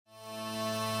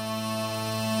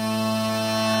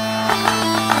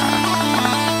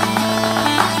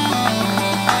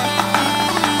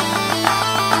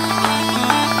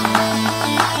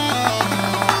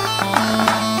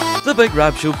Big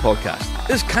Rab Show podcast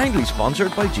is kindly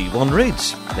sponsored by G1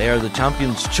 Reeds. They are the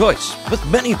champion's choice, with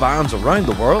many bands around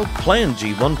the world playing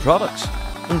G1 products,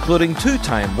 including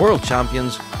two-time world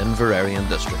champions Inveraray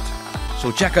District.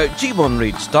 So check out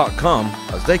g1reeds.com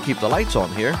as they keep the lights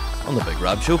on here on the Big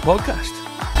Rab Show podcast.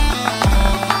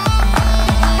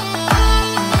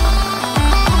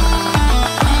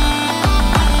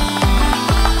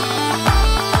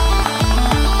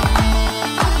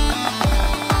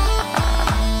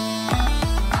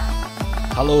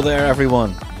 Hello there,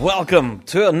 everyone. Welcome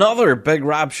to another Big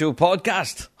Rab Show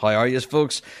podcast. How are you,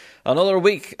 folks? Another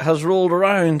week has rolled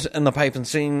around in the piping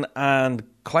scene, and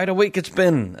quite a week it's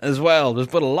been as well. There's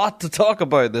been a lot to talk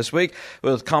about this week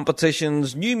with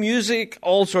competitions, new music,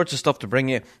 all sorts of stuff to bring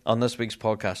you on this week's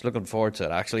podcast. Looking forward to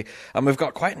it, actually. And we've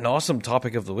got quite an awesome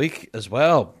topic of the week as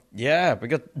well. Yeah, we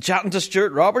got chatting to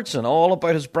Stuart Robertson all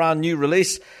about his brand new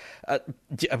release.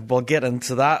 We'll get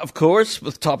into that, of course,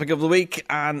 with topic of the week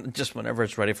and just whenever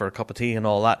it's ready for a cup of tea and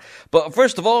all that. But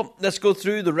first of all, let's go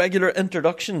through the regular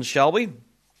introductions, shall we?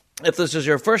 If this is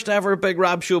your first ever Big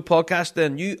Rab Show podcast,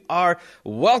 then you are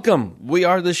welcome. We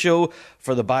are the show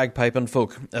for the bagpiping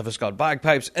folk. If it's got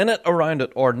bagpipes in it, around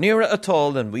it, or near it at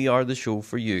all, then we are the show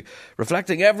for you.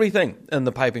 Reflecting everything in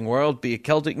the piping world, be it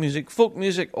Celtic music, folk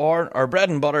music, or our bread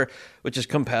and butter, which is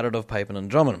competitive piping and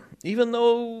drumming. Even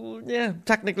though,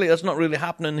 technically that's not really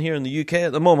happening here in the UK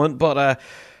at the moment, but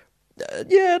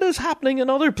it is happening in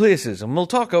other places, and we'll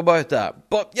talk about that.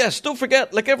 But yes, don't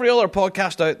forget, like every other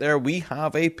podcast out there, we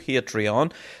have a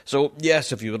Patreon. So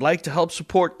yes, if you would like to help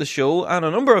support the show, and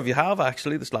a number of you have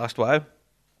actually this last while,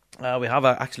 we have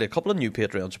actually a couple of new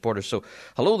Patreon supporters. So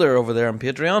hello there over there on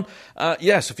Patreon.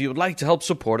 Yes, if you would like to help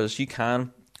support us, you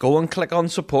can. Go and click on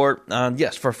support, and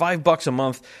yes, for $5 a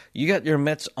month, you get your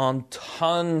mitts on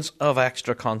tons of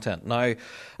extra content. Now,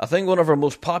 I think one of our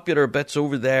most popular bits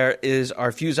over there is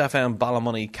our Fuse FM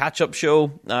Ballymoney catch-up show,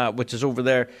 which is over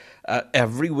there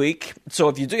every week. So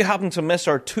if you do happen to miss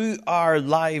our 2-hour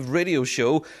live radio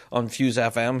show on Fuse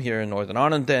FM here in Northern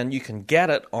Ireland, then you can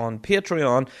get it on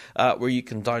Patreon, where you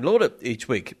can download it each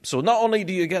week. So not only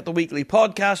do you get the weekly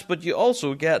podcast, but you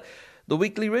also get the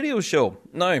weekly radio show.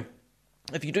 Now,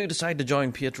 if you do decide to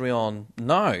join Patreon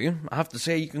now, I have to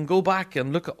say you can go back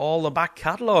and look at all the back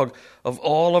catalogue of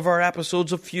all of our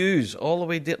episodes of Fuse, all the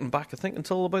way dating back, I think,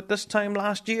 until about this time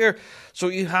last year. So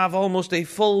you have almost a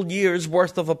full year's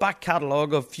worth of a back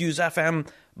catalogue of Fuse FM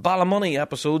Ballymoney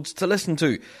episodes to listen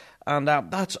to. And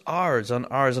that's hours and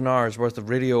hours and hours worth of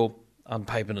radio and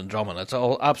piping and drumming. It's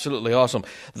all absolutely awesome.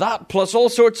 That plus all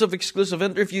sorts of exclusive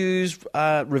interviews,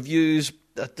 reviews,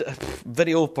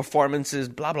 video performances,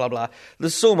 blah blah blah.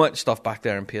 There's so much stuff back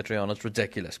there on Patreon, it's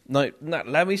ridiculous. Now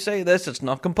let me say this, it's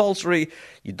not compulsory,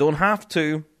 you don't have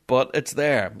to, but it's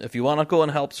there. If you want to go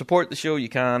and help support the show, you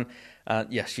can.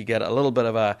 Yes, you get a little bit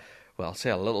of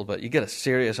you get a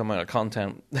serious amount of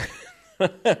content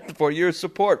for your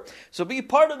support. So be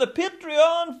part of the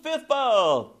Patreon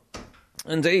faithful.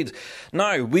 Indeed.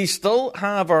 Now, we still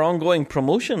have our ongoing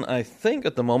promotion, I think,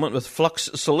 at the moment with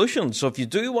Flux Solutions. So if you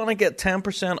do want to get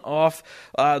 10% off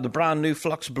the brand new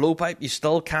Flux blowpipe, you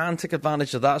still can take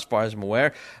advantage of that as far as I'm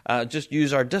aware. Just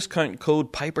use our discount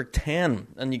code PIPER10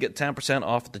 and you get 10%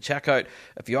 off at the checkout.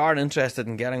 If you are interested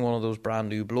in getting one of those brand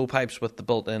new blowpipes with the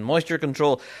built-in moisture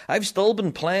control, I've still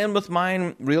been playing with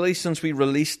mine really since we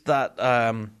released that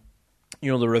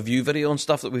the review video and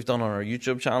stuff that we've done on our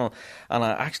YouTube channel. And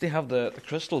I actually have the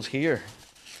crystals here.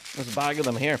 There's a bag of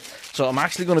them here. So I'm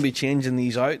actually going to be changing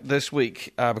these out this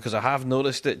week because I have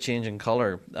noticed it changing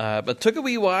colour. But it took a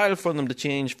wee while for them to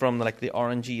change from the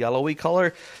orangey yellowy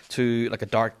colour to like a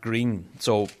dark green.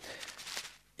 So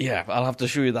yeah, I'll have to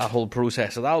show you that whole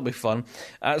process, so that'll be fun.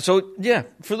 For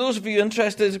those of you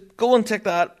interested, go and take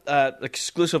that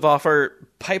exclusive offer,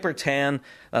 Piper10,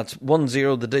 that's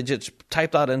 10, the digits,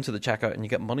 type that into the checkout and you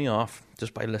get money off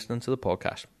just by listening to the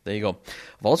podcast. There you go.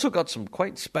 I've also got some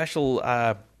quite special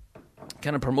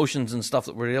kind of promotions and stuff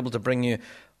that we're able to bring you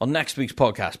on next week's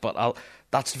podcast, but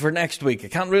that's for next week. I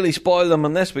can't really spoil them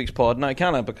on this week's pod now,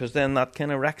 can I? Because then that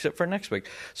kind of wrecks it for next week.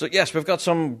 So yes, we've got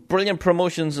some brilliant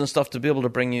promotions and stuff to be able to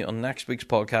bring you on next week's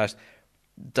podcast.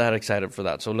 That excited for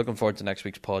that. So looking forward to next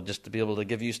week's pod, just to be able to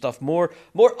give you stuff, more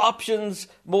options,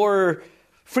 more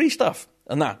free stuff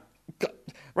and that.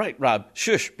 Right, Rab,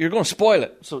 shush, you're going to spoil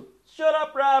it. So shut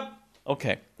up, Rab.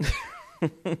 Okay.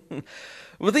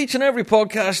 With each and every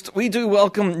podcast, we do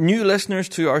welcome new listeners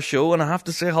to our show, and I have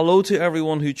to say hello to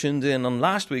everyone who tuned in on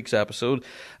last week's episode,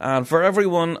 and for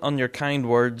everyone on your kind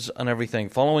words and everything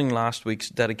following last week's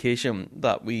dedication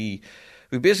that we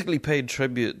basically paid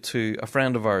tribute to a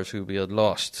friend of ours who we had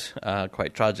lost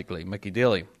quite tragically, Mickey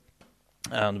Daly.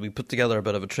 And we put together a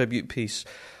bit of a tribute piece.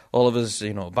 All of his,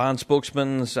 band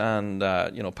spokesmen and,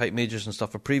 pipe majors and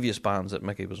stuff for previous bands that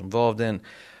Mickey was involved in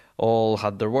all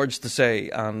had their words to say.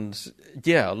 And,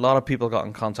 yeah, a lot of people got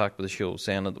in contact with the show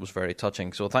saying that it was very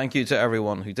touching. So thank you to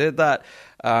everyone who did that.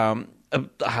 I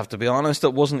have to be honest,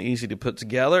 it wasn't easy to put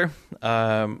together.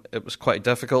 It was quite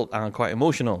difficult and quite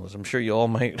emotional, as I'm sure you all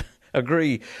might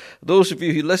agree. Those of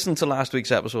you who listened to last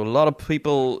week's episode, a lot of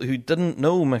people who didn't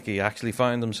know Mickey actually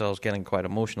found themselves getting quite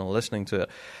emotional listening to it.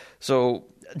 So,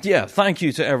 yeah, thank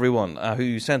you to everyone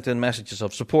who sent in messages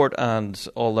of support and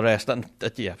all the rest. And,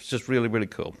 it's just really, really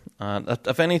cool. And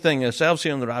if anything, ourselves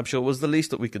here on the Rab Show was the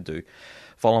least that we could do,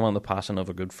 following the passing of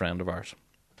a good friend of ours.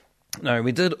 Now,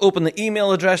 we did open the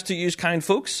email address to you, kind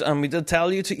folks, and we did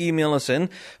tell you to email us in,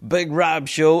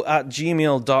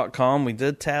 bigrabshow@gmail.com. We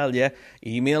did tell you,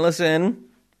 email us in,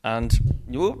 and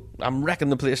I'm wrecking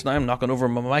the place now, I'm knocking over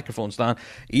my microphone stand.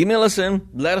 Email us in,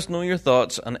 let us know your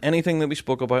thoughts and anything that we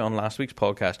spoke about on last week's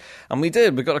podcast. And we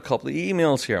did, we got a couple of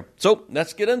emails here. So,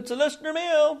 let's get into listener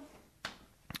mail.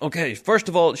 Okay, first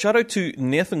of all, shout out to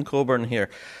Nathan Coburn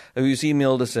here, who's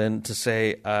emailed us in to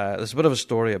say, there's a bit of a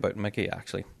story about Mickey,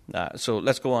 actually. So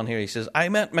let's go on here. He says, I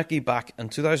met Mickey back in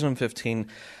 2015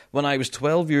 when I was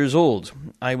 12 years old.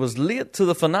 I was late to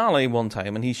the finale one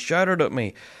time and he shouted at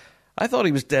me. I thought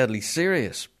he was deadly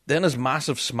serious. Then his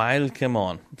massive smile came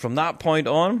on. From that point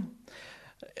on,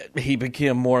 he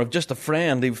became more of just a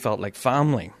friend. He felt like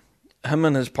family. Him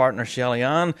and his partner, Shelly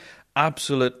Ann,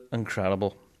 absolute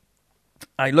incredible.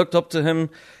 I looked up to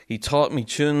him, he taught me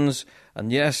tunes,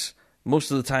 and yes, most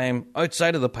of the time,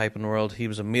 outside of the piping world, he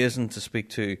was amazing to speak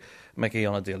to Mickey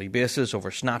on a daily basis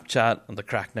over Snapchat, and the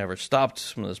crack never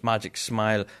stopped with his magic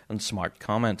smile and smart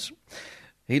comments.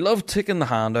 He loved taking the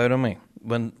hand out of me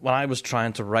when I was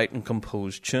trying to write and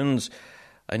compose tunes.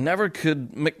 I never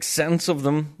could make sense of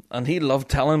them, and he loved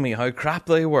telling me how crap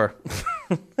they were.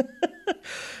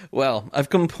 Well, I've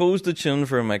composed a tune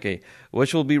for Mickey,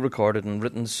 which will be recorded and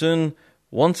written soon.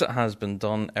 Once it has been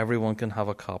done, everyone can have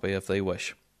a copy if they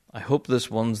wish. I hope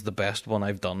this one's the best one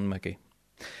I've done, Mickey.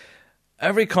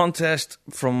 Every contest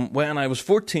from when I was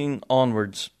 14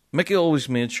 onwards, Mickey always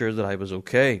made sure that I was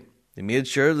okay. He made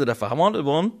sure that if I wanted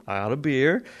one, I had a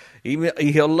beer. He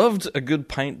loved a good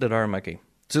pint, did our Mickey.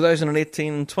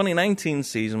 2018-2019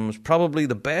 season was probably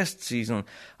the best season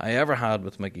I ever had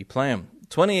with Mickey playing.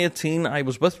 2018, I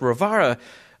was with Ravara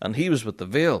and he was with the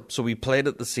Vale, so we played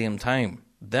at the same time.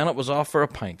 Then it was off for a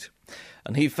pint.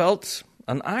 And he felt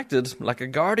and acted like a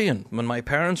guardian when my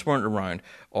parents weren't around.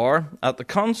 Or at the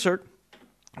concert,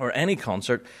 or any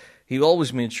concert, he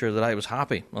always made sure that I was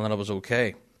happy and that I was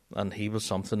okay. And he was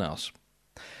something else.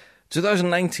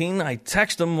 2019, I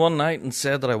texted him one night and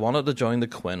said that I wanted to join the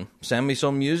Quinn. Send me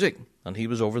some music. And he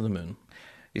was over the moon.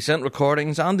 He sent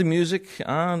recordings and the music,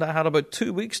 and I had about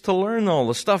 2 weeks to learn all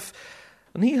the stuff.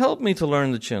 And he helped me to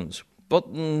learn the tunes. But,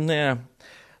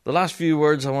 the last few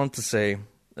words I want to say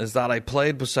is that I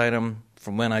played beside him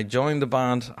from when I joined the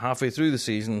band halfway through the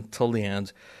season till the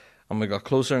end, and we got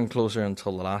closer and closer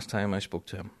until the last time I spoke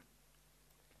to him.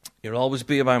 You'll always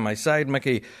be by my side,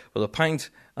 Mickey, with a pint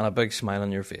and a big smile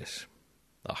on your face.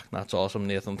 Oh, that's awesome,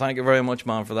 Nathan. Thank you very much,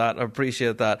 man, for that. I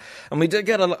appreciate that. And we did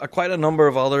get quite a number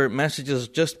of other messages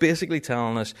just basically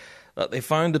telling us that they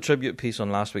found the tribute piece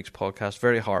on last week's podcast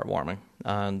very heartwarming.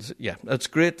 And yeah, it's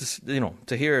great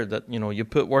to hear that you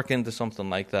put work into something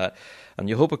like that, and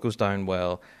you hope it goes down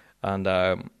well. And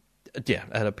it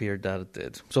appeared that it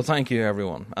did. So thank you,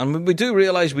 everyone. And we do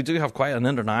realise we do have quite an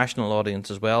international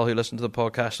audience as well who listen to the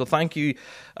podcast. So thank you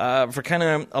for kind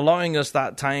of allowing us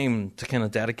that time to kind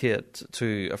of dedicate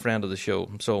to a friend of the show.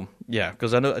 So yeah,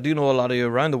 because I do know a lot of you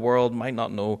around the world might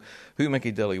not know who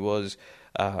Mickey Dilly was.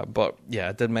 But yeah,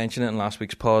 I did mention it in last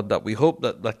week's pod that we hope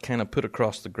that kind of put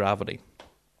across the gravity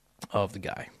of the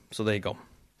guy. So there you go.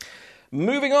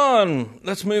 Moving on.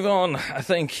 Let's move on. I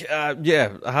think, I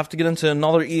have to get into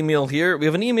another email here. We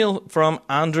have an email from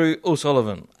Andrew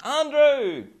O'Sullivan.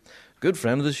 Andrew! Good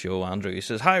friend of the show, Andrew. He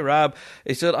says, Hi, Rab.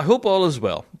 He said, I hope all is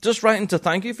well. Just writing to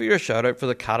thank you for your shout-out for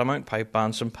the Catamount Pipe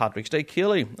Band St. Patrick's Day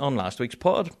Ceilidh on last week's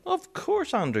pod. Of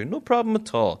course, Andrew. No problem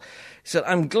at all. He said,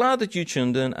 I'm glad that you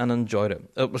tuned in and enjoyed it.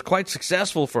 It was quite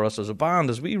successful for us as a band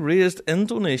as we raised in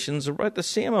donations about the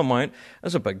same amount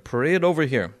as a big parade over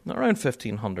here, around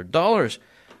 $1,500.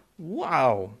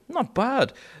 Wow, not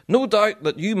bad. No doubt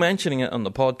that you mentioning it on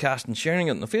the podcast and sharing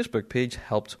it on the Facebook page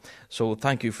helped. So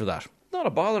thank you for that. Not a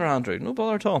bother, Andrew. No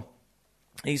bother at all.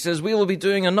 He says, we will be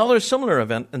doing another similar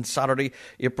event on Saturday,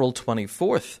 April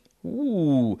 24th.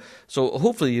 Ooh, so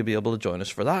hopefully you'll be able to join us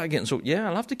for that again. So yeah,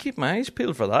 I'll have to keep my eyes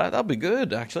peeled for that. That'll be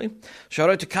good, actually. Shout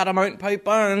out to Catamount Pipe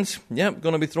Bands. Yep,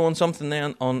 going to be throwing something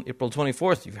then on April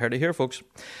 24th. You've heard it here, folks.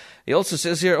 He also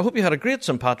says here, I hope you had a great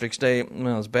St. Patrick's Day,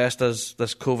 well, as best as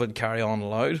this COVID carry-on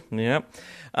allowed. Yeah,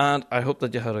 and I hope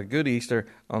that you had a good Easter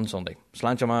on Sunday.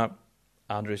 Slàinte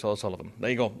Andrew Sullivan. There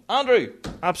you go. Andrew,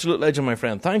 absolute legend, my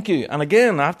friend. Thank you. And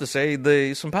again, I have to say,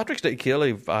 the St. Patrick's Day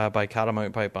Ceilidh by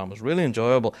Catamount Pipe Band was really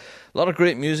enjoyable. A lot of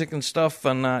great music and stuff,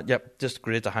 and just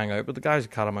great to hang out with the guys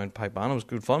at Catamount Pipe Band. It was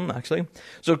good fun, actually.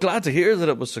 So glad to hear that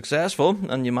it was successful,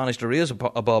 and you managed to raise a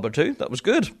bob or two. That was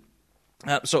good.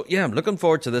 I'm looking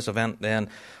forward to this event then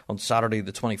on Saturday,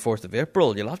 the 24th of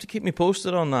April. You'll have to keep me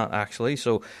posted on that, actually.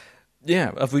 So,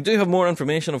 yeah, if we do have more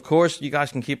information, of course, you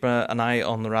guys can keep an eye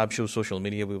on the Rab Show social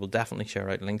media. We will definitely share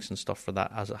out links and stuff for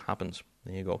that as it happens.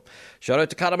 There you go. Shout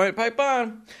out to Catamount Pipe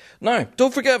Band. Now,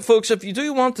 don't forget, folks, if you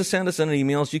do want to send us any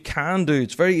emails, you can do.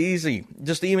 It's very easy.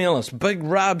 Just email us,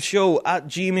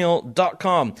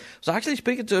 bigrabshow@gmail.com. I was actually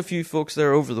speaking to a few folks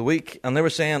there over the week, and they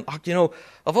were saying,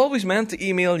 I've always meant to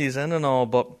email you in and all,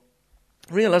 but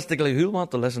realistically, who'll want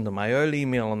to listen to my early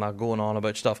email and that going on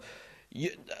about stuff?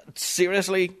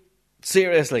 Seriously,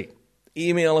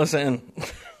 email us in.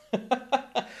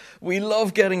 We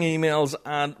love getting emails,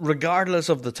 and regardless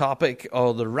of the topic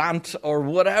or the rant or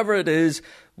whatever it is,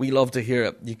 we love to hear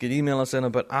it. You can email us in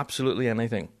about absolutely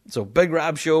anything. So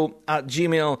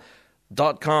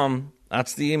bigrabshow@gmail.com.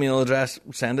 That's the email address.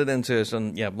 Send it in to us,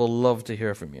 and yeah, we'll love to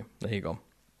hear from you. There you go.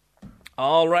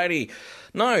 Alrighty.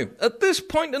 Now, at this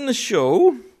point in the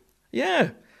show,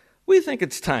 we think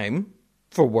it's time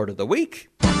for Word of the Week.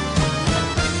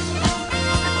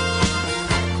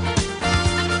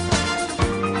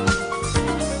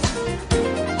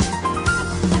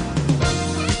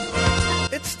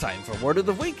 It's time for Word of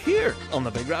the Week here on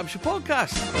the Big Rab Show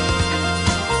podcast.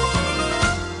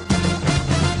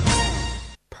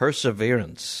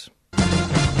 Perseverance.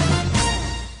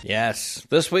 Yes,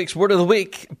 this week's Word of the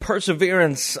Week,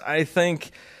 perseverance, I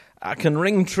think can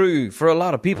ring true for a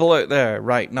lot of people out there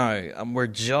right now. And we're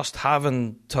just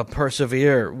having to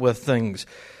persevere with things.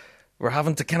 We're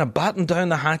having to kind of batten down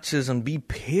the hatches and be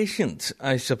patient,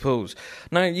 I suppose.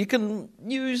 Now, you can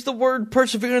use the word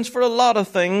perseverance for a lot of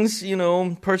things,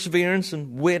 perseverance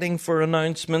and waiting for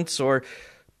announcements or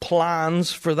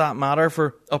plans, for that matter,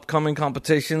 for upcoming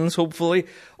competitions, hopefully.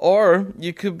 Or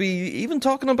you could be even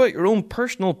talking about your own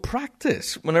personal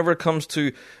practice whenever it comes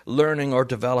to learning or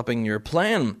developing your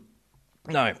playing.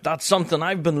 Now, that's something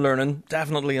I've been learning,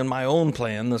 definitely in my own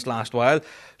playing this last while.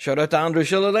 Shout out to Andrew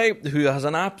Shilliday, who has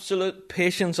an absolute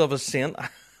patience of a saint, I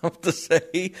have to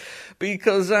say.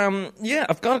 Because,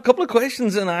 I've got a couple of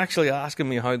questions in actually asking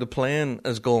me how the playing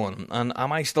is going. And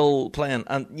am I still playing?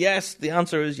 And yes, the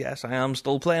answer is yes, I am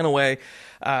still playing away.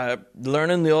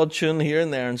 Learning the odd tune here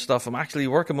and there and stuff. I'm actually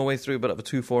working my way through a bit of a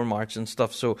 2/4 march and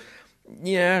stuff. So,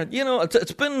 yeah,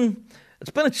 it's been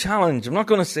a challenge. I'm not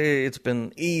going to say it's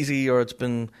been easy or it's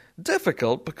been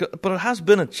difficult, but it has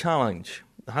been a challenge.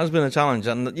 It has been a challenge.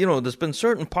 And, there's been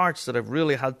certain parts that I've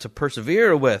really had to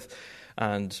persevere with.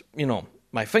 And,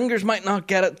 my fingers might not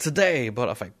get it today, but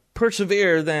if I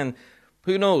persevere, then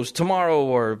who knows, tomorrow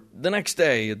or the next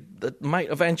day, it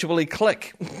might eventually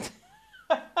click.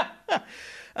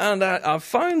 And I've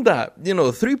found that,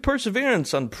 through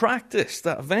perseverance and practice,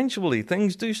 that eventually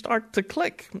things do start to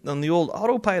click and the old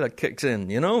autopilot kicks in,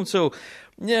 So,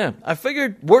 yeah, I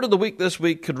figured Word of the Week this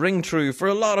week could ring true for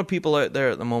a lot of people out there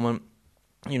at the moment.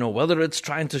 Whether it's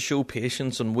trying to show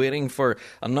patience and waiting for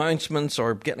announcements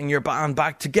or getting your band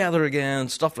back together again,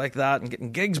 stuff like that, and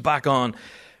getting gigs back on.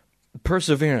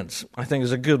 Perseverance, I think,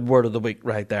 is a good Word of the Week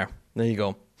right there. There you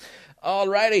go.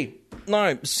 Alrighty.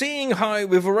 Now, seeing how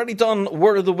we've already done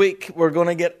Word of the Week, we're going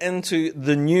to get into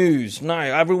the news. Now,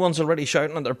 everyone's already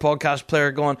shouting at their podcast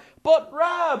player going, "But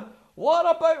Rab,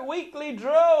 what about Weekly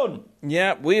Drone?"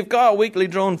 Yeah, we've got a Weekly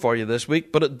Drone for you this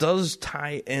week, but it does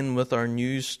tie in with our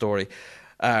news story.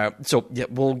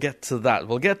 We'll get to that.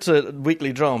 We'll get to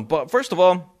Weekly Drone. But first of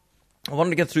all, I wanted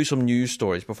to get through some news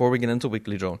stories before we get into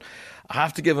Weekly Drone. I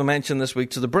have to give a mention this week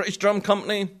to the British Drum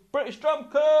Company. British Drum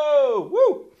Co!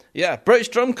 Woo! Yeah, British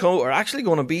Drum Co. are actually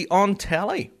going to be on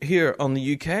telly here on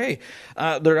the UK.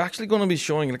 They're actually going to be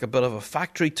showing like a bit of a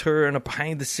factory tour and a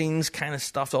behind-the-scenes kind of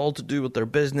stuff, all to do with their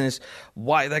business,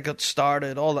 why they got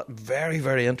started, all that very,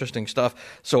 very interesting stuff.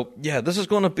 So, yeah, this is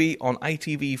going to be on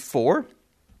ITV4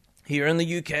 here in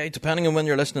the UK. Depending on when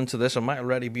you're listening to this, it might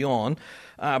already be on.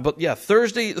 But, yeah,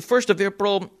 Thursday, the 1st of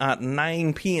April at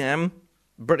 9 p.m,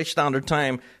 British Standard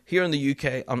Time here in the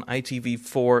UK on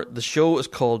ITV4. The show is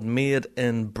called Made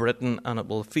in Britain and it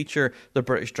will feature the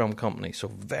British Drum Company. So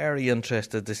very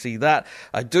interested to see that.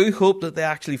 I do hope that they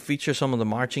actually feature some of the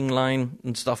marching line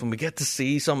and stuff and we get to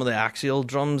see some of the axial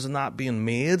drums and that being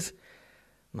made.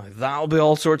 Now, that'll be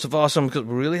all sorts of awesome because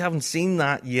we really haven't seen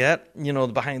that yet, you know,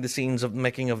 the behind the scenes of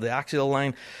making of the axial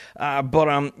line.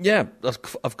 Yeah,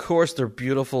 of course, they're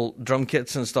beautiful drum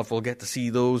kits and stuff. We'll get to see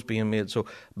those being made. So,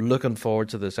 looking forward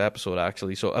to this episode,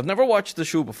 actually. So, I've never watched the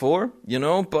show before, you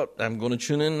know, but I'm going to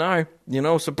tune in now, you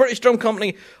know. So, British Drum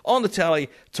Company on the telly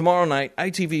tomorrow night,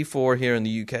 ITV4 here in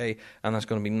the UK, and that's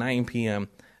going to be 9 p.m.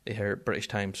 here at British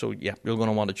time. So, yeah, you're going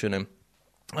to want to tune in.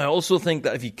 I also think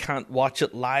that if you can't watch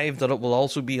it live, that it will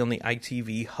also be on the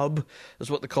ITV Hub,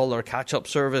 is what they call their catch-up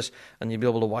service, and you'll be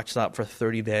able to watch that for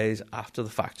 30 days after the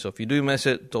fact. So if you do miss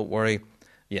it, don't worry.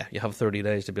 Yeah, you have 30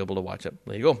 days to be able to watch it.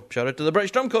 There you go. Shout out to the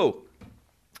British Drum Co.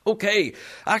 Okay,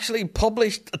 actually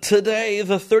published today,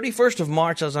 the 31st of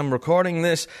March, as I'm recording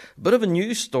this, a bit of a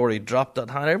news story dropped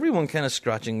that had everyone kind of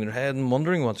scratching their head and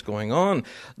wondering what's going on.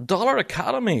 Dollar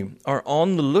Academy are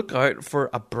on the lookout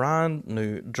for a brand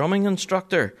new drumming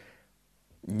instructor.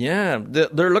 Yeah,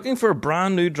 they're looking for a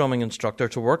brand new drumming instructor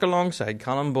to work alongside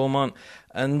Colin Beaumont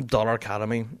and Dollar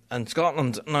Academy in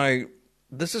Scotland. Now,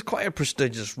 this is quite a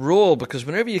prestigious role because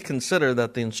whenever you consider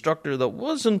that the instructor that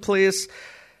was in place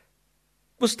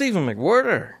was Stephen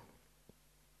McWhirter,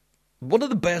 one of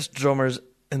the best drummers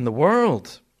in the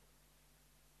world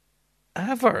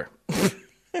ever.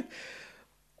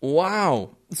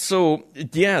 Wow. So,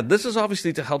 yeah, this is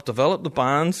obviously to help develop the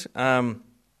band,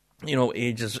 you know,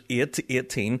 ages 8 to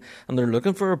 18, and they're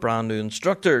looking for a brand new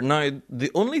instructor. Now, the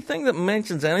only thing that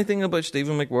mentions anything about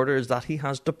Stephen McWhirter is that he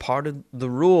has departed the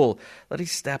role, that he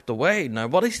stepped away. Now,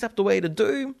 what he stepped away to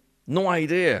do, no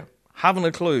idea. Haven't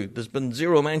a clue. There's been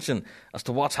zero mention as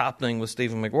to what's happening with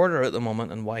Stephen McWhirter at the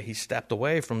moment and why he stepped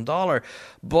away from Dollar.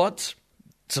 But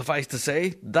suffice to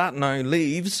say, that now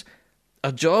leaves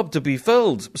a job to be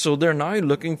filled. So they're now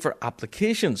looking for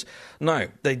applications. Now,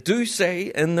 they do say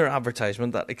in their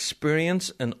advertisement that experience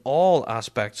in all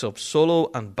aspects of solo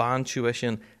and band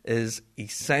tuition is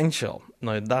essential.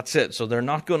 Now, that's it. So they're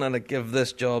not going to give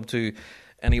this job to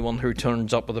anyone who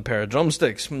turns up with a pair of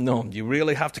drumsticks. No, you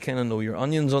really have to kind of know your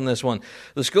onions on this one.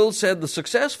 The school said the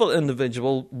successful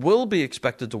individual will be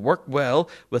expected to work well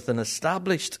with an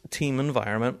established team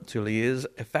environment to liaise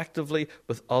effectively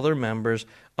with other members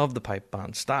of the pipe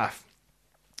band staff.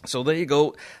 So there you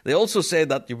go. They also say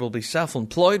that you will be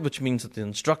self-employed, which means that the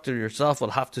instructor yourself will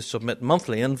have to submit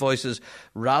monthly invoices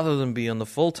rather than be on the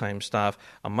full-time staff,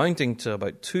 amounting to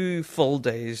about 2 full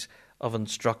days of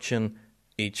instruction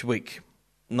each week.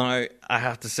 Now, I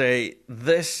have to say,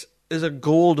 this is a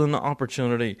golden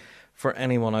opportunity for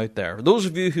anyone out there. Those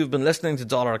of you who've been listening to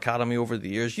Dollar Academy over the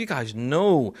years, you guys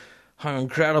know how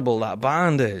incredible that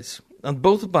band is. And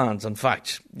both bands, in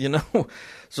fact, you know.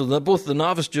 So both the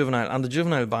novice juvenile and the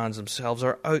juvenile bands themselves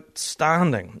are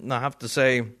outstanding. Now, I have to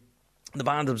say, the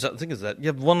band themselves, I think is that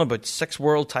you've won about 6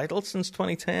 world titles since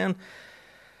 2010.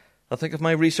 I think if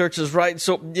my research is right.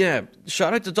 So, yeah,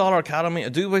 shout out to Dollar Academy. I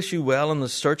do wish you well in the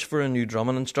search for a new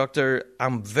drumming instructor.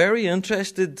 I'm very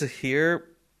interested to hear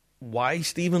why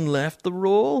Stephen left the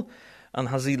role. And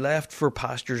has he left for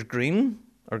pastures green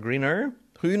or greener?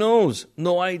 Who knows?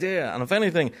 No idea. And if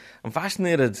anything, I'm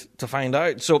fascinated to find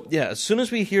out. So, yeah, as soon as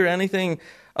we hear anything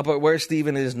about where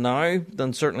Stephen is now,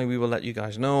 then certainly we will let you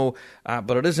guys know.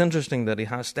 But it is interesting that he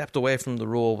has stepped away from the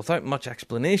role without much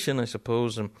explanation, I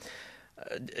suppose. And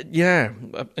yeah,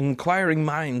 inquiring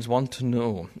minds want to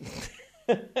know.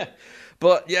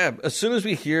 But yeah, as soon as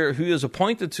we hear who is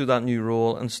appointed to that new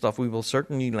role and stuff, we will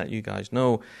certainly let you guys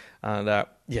know. And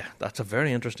yeah, that's a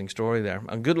very interesting story there.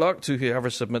 And good luck to whoever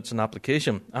submits an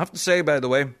application. I have to say, by the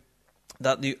way,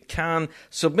 that you can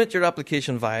submit your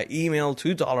application via email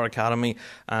to Dollar Academy,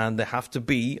 and they have to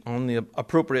be on the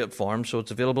appropriate form, so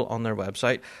it's available on their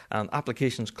website, and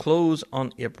applications close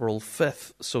on April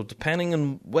 5th. So depending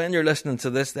on when you're listening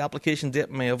to this, the application date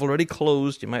may have already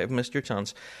closed. You might have missed your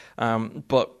chance.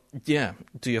 But yeah,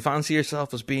 do you fancy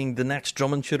yourself as being the next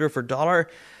drumming tutor for Dollar?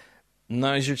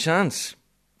 Now's your chance.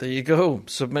 There you go.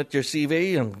 Submit your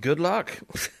CV and good luck.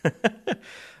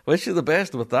 Wish you the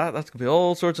best with that. That's going to be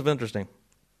all sorts of interesting.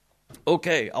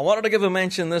 Okay, I wanted to give a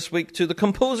mention this week to the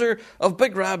composer of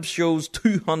Big Rab's show's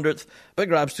 200th,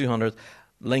 Big Rab's 200th,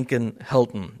 Lincoln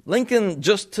Hilton. Lincoln,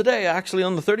 just today, actually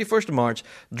on the 31st of March,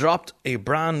 dropped a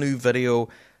brand new video,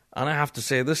 and I have to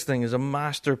say, this thing is a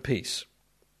masterpiece.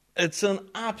 It's an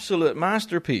absolute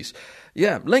masterpiece.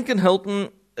 Yeah, Lincoln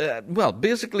Hilton, well,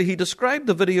 basically he described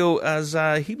the video as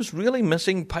he was really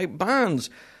missing pipe bands.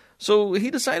 So he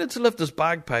decided to lift his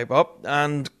bagpipe up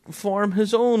and form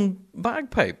his own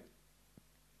bagpipe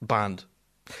band.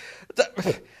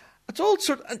 It's all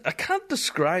I can't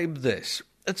describe this.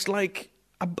 It's like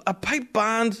a pipe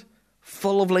band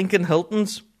full of Lincoln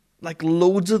Hiltons, like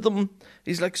loads of them.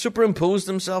 He's like superimposed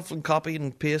himself and copy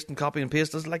and paste and copy and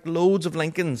paste. There's like loads of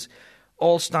Lincolns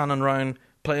all standing around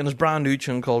playing his brand new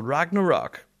tune called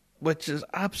Ragnarok, which is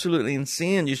absolutely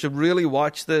insane. You should really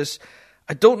watch this.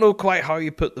 I don't know quite how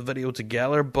you put the video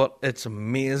together, but it's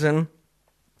amazing.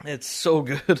 It's so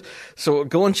good. So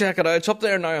go and check it out. It's up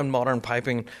there now on Modern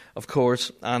Piping, of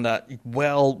course, and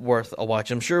well worth a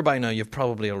watch. I'm sure by now you've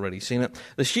probably already seen it.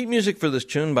 The sheet music for this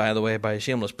tune, by the way, by a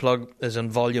shameless plug, is in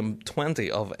volume 20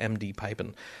 of MD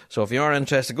Piping. So if you are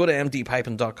interested, go to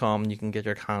mdpiping.com and you can get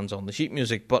your hands on the sheet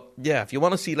music. But yeah, if you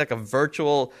want to see like a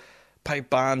virtual pipe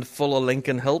band full of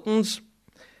Lincoln Hiltons,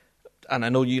 and I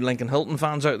know you Lincoln Hilton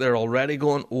fans out there already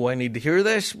going, oh, I need to hear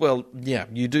this. Well, yeah,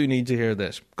 you do need to hear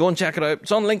this. Go and check it out.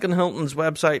 It's on Lincoln Hilton's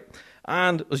website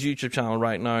and his YouTube channel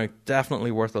right now.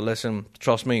 Definitely worth a listen.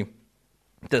 Trust me,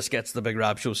 this gets the Big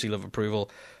Rab Show seal of approval.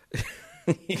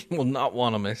 You will not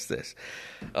want to miss this.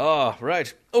 Oh,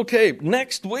 right. Okay,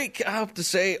 next week, I have to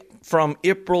say, from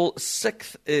April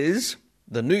 6th is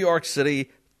the New York City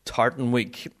Tartan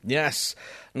Week. Yes.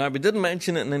 Now, we didn't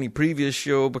mention it in any previous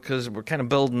show because we're kind of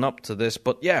building up to this.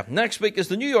 But yeah, next week is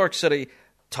the New York City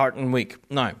Tartan Week.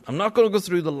 Now, I'm not going to go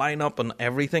through the lineup and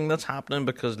everything that's happening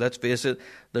because, let's face it,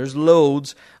 there's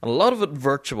loads, and a lot of it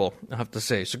virtual, I have to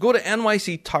say. So go to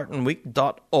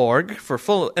nyctartanweek.org for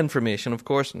full information, of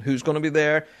course, and who's going to be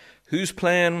there, who's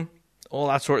playing, all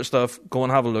that sort of stuff. Go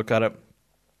and have a look at it.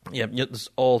 Yeah, there's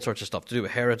all sorts of stuff to do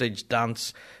with heritage,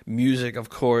 dance, music, of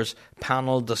course,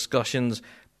 panel discussions.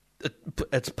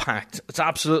 It's packed. It's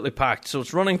absolutely packed. So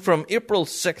it's running from April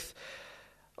 6th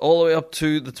all the way up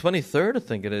to the 23rd, I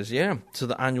think it is, yeah, to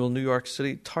the annual New York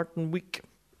City Tartan Week.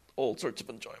 All sorts of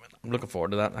enjoyment. I'm looking forward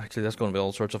to that, actually. That's going to be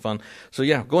all sorts of fun. So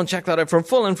yeah, go and check that out. For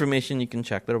full information, you can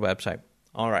check their website.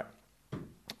 All right.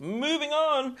 Moving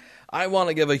on, I want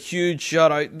to give a huge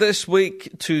shout out this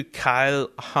week to Kyle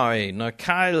Howe. Now,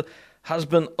 Kyle has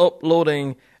been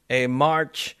uploading a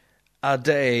March a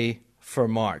day for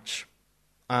March,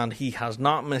 and he has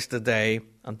not missed a day,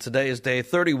 and today is day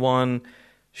 31.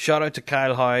 Shout out to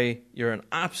Kyle Howe. You're an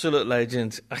absolute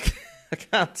legend. I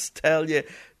can't tell you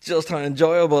just how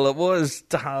enjoyable it was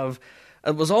to have.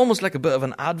 It was almost like a bit of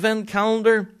an advent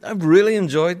calendar. I've really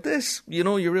enjoyed this. You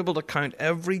know, you're able to count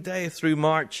every day through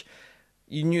March.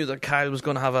 You knew that Kyle was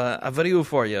going to have a video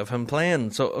for you of him playing.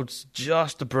 So it's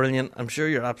just brilliant. I'm sure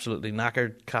you're absolutely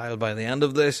knackered, Kyle, by the end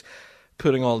of this,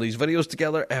 putting all these videos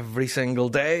together every single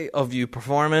day of you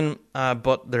performing.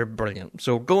 But they're brilliant.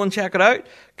 So go and check it out.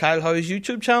 Kyle Howe's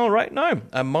YouTube channel right now.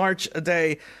 A March a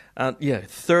day.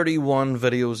 31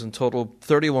 videos in total.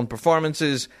 31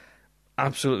 performances.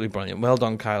 Absolutely brilliant. Well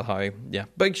done, Kyle Howe. Yeah,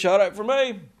 big shout out from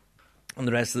me and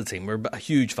the rest of the team. We're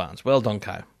huge fans. Well done,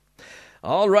 Kyle.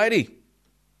 Alrighty.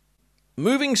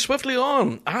 Moving swiftly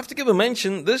on, I have to give a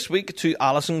mention this week to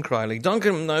Alison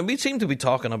Crowley-Duncan. Now, we seem to be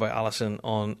talking about Alison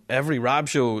on every Rab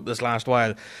show this last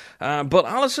while, but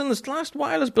Alison this last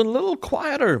while has been a little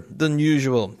quieter than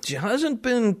usual. She hasn't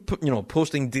been,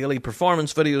 posting daily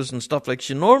performance videos and stuff like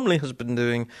she normally has been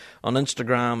doing on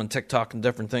Instagram and TikTok and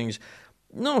different things.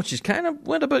 No, she's kind of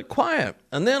went a bit quiet,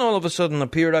 and then all of a sudden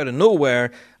appeared out of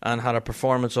nowhere and had a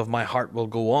performance of My Heart Will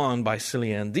Go On by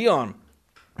Celine Dion.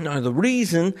 Now, the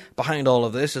reason behind all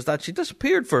of this is that she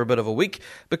disappeared for a bit of a week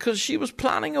because she was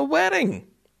planning a wedding.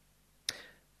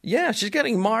 Yeah, she's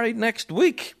getting married next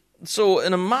week. So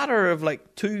in a matter of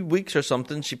like 2 weeks or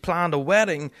something, she planned a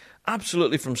wedding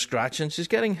absolutely from scratch, and she's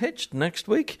getting hitched next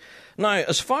week. Now,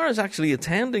 as far as actually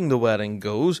attending the wedding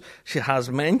goes, she has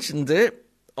mentioned it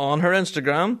on her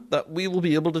Instagram that we will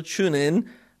be able to tune in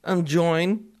and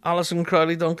join Alison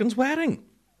Crowley-Duncan's wedding.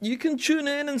 You can tune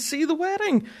in and see the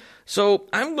wedding. So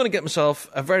I'm going to get myself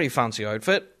a very fancy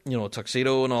outfit,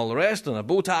 tuxedo and all the rest, and a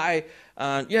bow tie.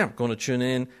 And yeah, I'm going to tune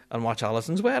in and watch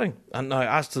Alison's wedding. And now,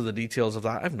 as to the details of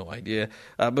that, I have no idea.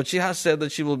 But she has said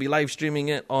that she will be live streaming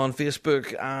it on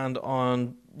Facebook and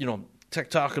on,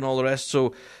 TikTok and all the rest.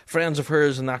 So friends of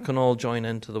hers and that can all join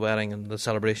into the wedding and the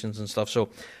celebrations and stuff. So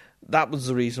that was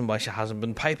the reason why she hasn't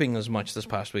been piping as much this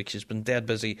past week. She's been dead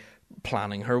busy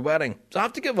planning her wedding. So I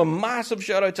have to give a massive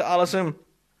shout out to Alison.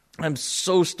 I'm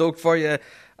so stoked for you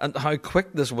and how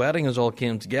quick this wedding has all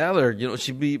came together.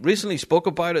 She recently spoke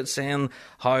about it, saying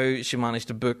how she managed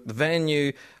to book the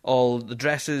venue, all the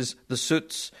dresses, the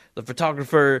suits, the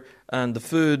photographer, and the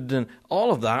food, and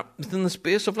all of that within the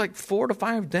space of like 4 to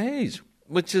 5 days,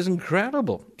 which is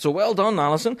incredible. So well done,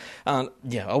 Alison. And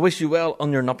yeah, I wish you well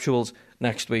on your nuptials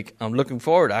next week. I'm looking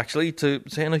forward, actually, to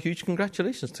saying a huge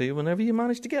congratulations to you whenever you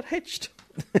manage to get hitched.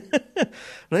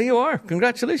 There you are.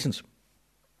 Congratulations.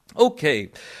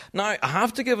 Okay, now I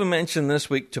have to give a mention this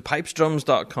week to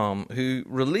pipesdrums.com, who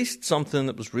released something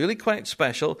that was really quite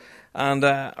special, and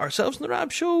ourselves in the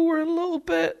Rab Show were a little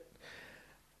bit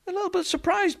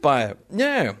surprised by it.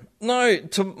 Yeah. Now,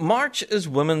 March is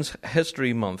Women's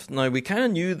History Month. Now, we kind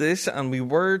of knew this, and we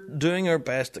were doing our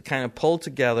best to kind of pull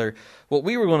together what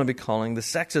we were going to be calling the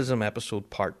Sexism Episode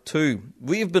Part 2.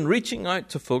 We've been reaching out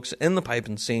to folks in the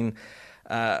piping scene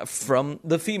from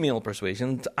the female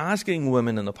persuasion, asking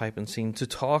women in the piping scene to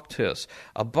talk to us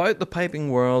about the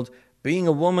piping world, being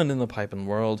a woman in the piping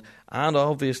world, and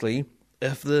obviously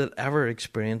if they'd ever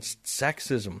experienced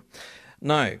sexism.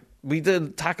 Now, we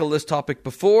did tackle this topic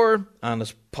before, and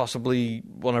it's possibly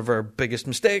one of our biggest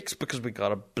mistakes because we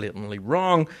got it blatantly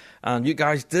wrong, and you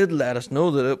guys did let us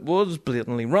know that it was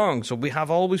blatantly wrong, so we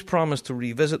have always promised to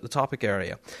revisit the topic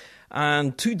area.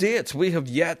 And to date, we have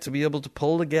yet to be able to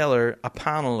pull together a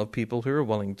panel of people who are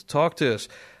willing to talk to us.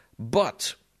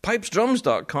 But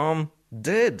pipesdrums.com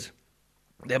did.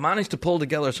 They managed to pull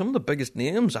together some of the biggest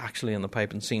names, actually, in the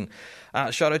piping scene.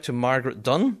 Shout out to Margaret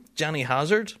Dunn, Jenny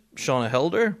Hazard, Shauna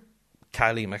Hilder,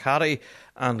 Kylie McHattie,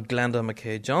 and Glenda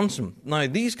McKay Johnson. Now,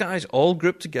 these guys all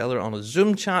grouped together on a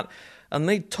Zoom chat, and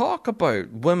they talk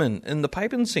about women in the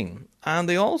piping scene. And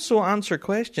they also answer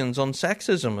questions on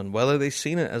sexism and whether they've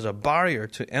seen it as a barrier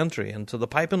to entry into the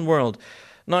piping world.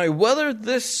 Now, whether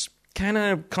this kind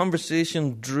of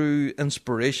conversation drew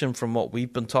inspiration from what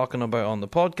we've been talking about on the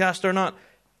podcast or not,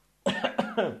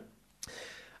 I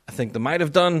think they might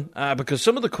have done, because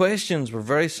some of the questions were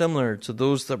very similar to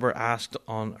those that were asked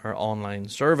on our online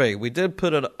survey. We did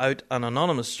put out an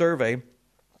anonymous survey,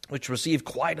 which received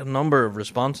quite a number of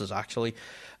responses, actually,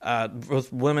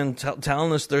 with women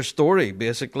telling us their story,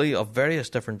 basically, of various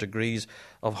different degrees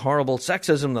of horrible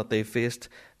sexism that they faced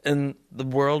in the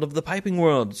world of the piping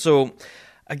world. So,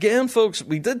 again, folks,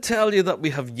 we did tell you that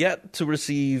we have yet to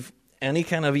receive any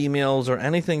kind of emails or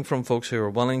anything from folks who are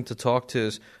willing to talk to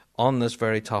us on this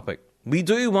very topic. We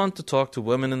do want to talk to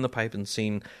women in the piping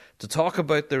scene, to talk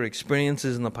about their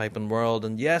experiences in the piping world,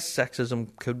 and yes,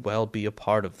 sexism could well be a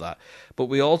part of that. But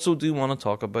we also do want to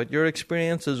talk about your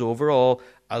experiences overall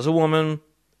as a woman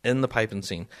in the piping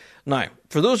scene. Now,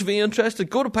 for those of you interested,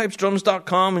 go to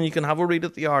pipesdrums.com and you can have a read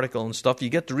at the article and stuff. You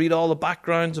get to read all the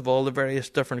backgrounds of all the various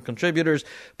different contributors,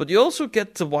 but you also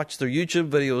get to watch their YouTube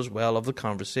video as well of the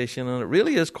conversation, and it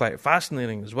really is quite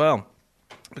fascinating as well.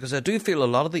 Because I do feel a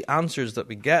lot of the answers that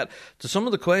we get to some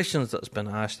of the questions that's been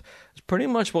asked is pretty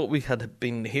much what we had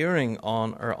been hearing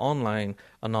on our online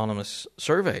anonymous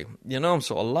survey. You know,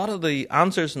 so a lot of the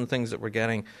answers and things that we're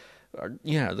getting are,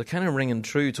 yeah, they're kind of ringing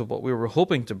true to what we were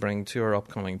hoping to bring to our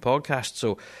upcoming podcast.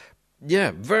 So,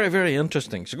 yeah, very, very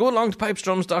interesting. So go along to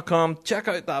pipesdrums.com, check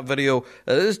out that video.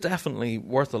 It is definitely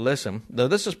worth a listen. Now,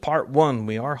 this is part 1.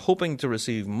 We are hoping to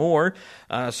receive more.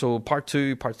 So part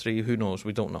 2, part 3, who knows?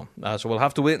 We don't know. So we'll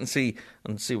have to wait and see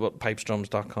what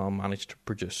pipesdrums.com managed to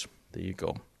produce. There you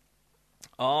go.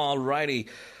 Alrighty.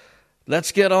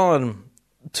 Let's get on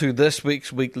to this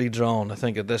week's Weekly Drone. I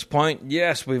think at this point,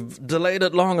 yes, we've delayed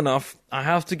it long enough. I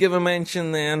have to give a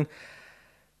mention then.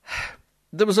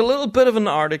 There was a little bit of an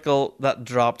article that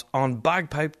dropped on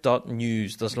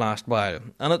bagpipe.news this last while,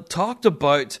 and it talked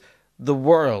about the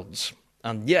Worlds.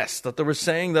 And yes, that they were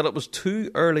saying that it was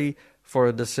too early for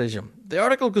a decision. The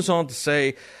article goes on to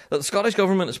say that the Scottish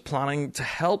Government is planning to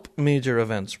help major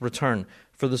events return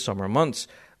for the summer months,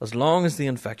 as long as the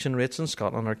infection rates in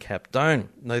Scotland are kept down.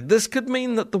 Now, this could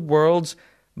mean that the Worlds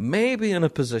may be in a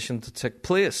position to take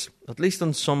place, at least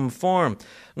in some form.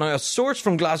 Now, a source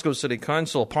from Glasgow City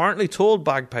Council apparently told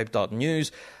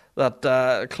bagpipe.news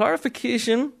that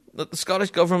clarification that the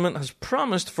Scottish Government has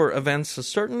promised for events has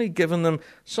certainly given them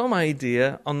some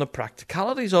idea on the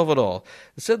practicalities of it all.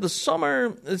 They said the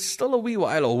summer is still a wee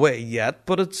while away yet,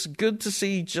 but it's good to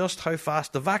see just how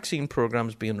fast the vaccine programme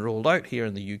is being rolled out here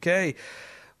in the UK.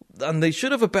 And they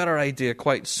should have a better idea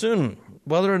quite soon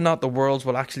whether or not the Worlds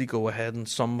will actually go ahead in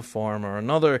some form or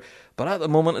another, but at the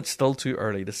moment it's still too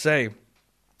early to say.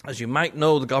 As you might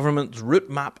know, the government's route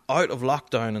map out of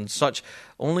lockdown and such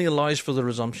only allows for the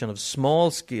resumption of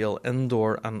small-scale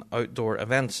indoor and outdoor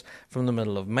events from the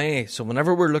middle of May. So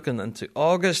whenever we're looking into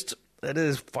August, it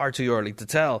is far too early to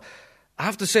tell. I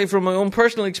have to say, from my own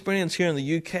personal experience here in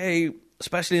the UK,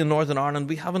 especially in Northern Ireland,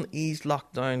 we haven't eased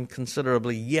lockdown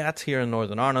considerably yet here in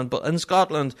Northern Ireland, but in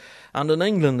Scotland and in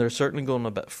England they're certainly going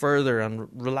a bit further and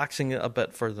relaxing it a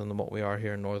bit further than what we are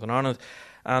here in Northern Ireland.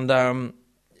 And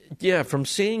yeah, from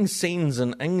seeing scenes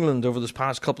in England over this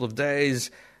past couple of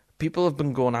days, people have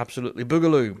been going absolutely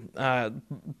boogaloo.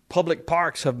 Public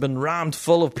parks have been rammed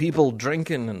full of people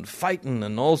drinking and fighting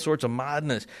and all sorts of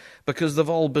madness because they've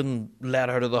all been let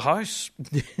out of the house.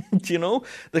 You know,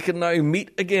 they can now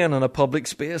meet again in a public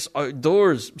space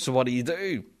outdoors. So what do?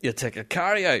 You take a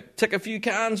carry out, take a few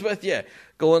cans with you,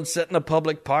 go and sit in a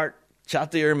public park,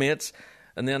 chat to your mates,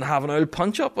 and then have an old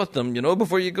punch up with them, you know,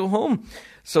 before you go home.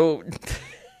 So...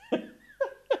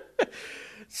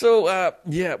 So,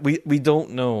 we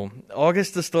don't know.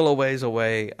 August is still a ways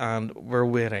away, and we're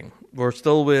waiting. We're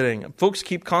still waiting. Folks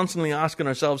keep constantly asking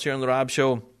ourselves here on the Rab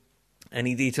Show,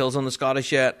 any details on the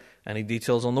Scottish yet? Any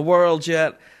details on the world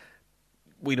yet?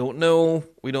 We don't know.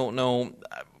 We don't know.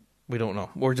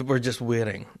 We're just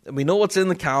waiting. We know what's in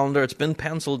the calendar. It's been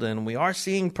penciled in. We are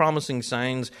seeing promising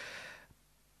signs,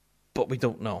 but we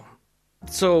don't know.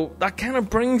 So that kind of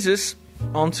brings us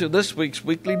onto this week's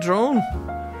Weekly Drone.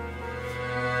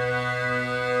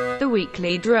 The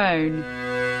Weekly Drone.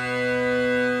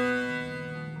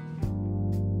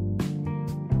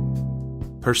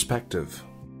 Perspective.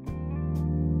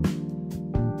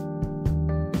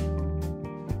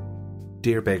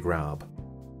 Dear Big Rab,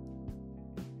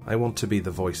 I want to be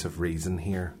the voice of reason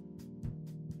here.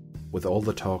 With all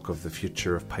the talk of the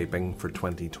future of piping for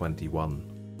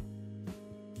 2021.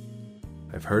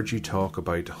 I've heard you talk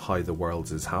about how the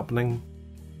world is happening,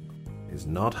 is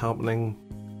not happening,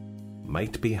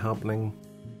 might be happening.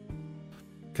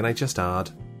 Can I just add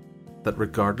that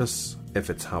regardless if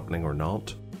it's happening or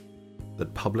not,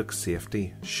 that public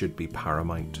safety should be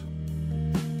paramount.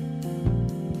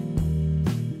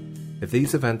 If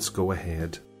these events go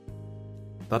ahead,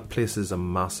 that places a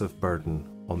massive burden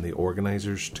on the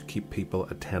organisers to keep people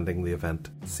attending the event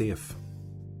safe.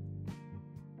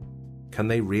 Can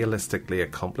they realistically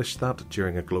accomplish that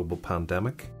during a global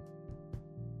pandemic?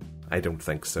 I don't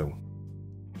think so.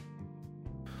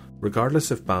 Regardless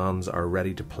if bands are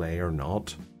ready to play or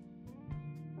not,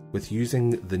 with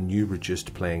using the new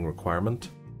reduced playing requirement,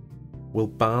 will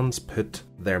bands put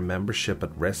their membership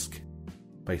at risk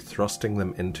by thrusting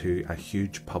them into a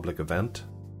huge public event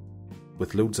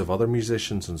with loads of other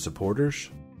musicians and supporters?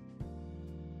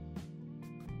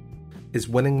 Is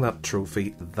winning that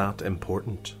trophy that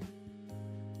important?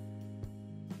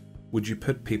 Would you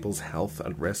put people's health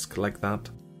at risk like that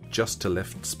just to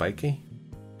lift Spiky?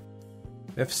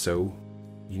 If so,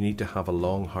 you need to have a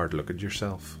long, hard look at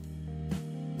yourself.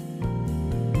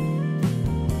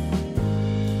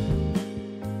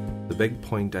 The big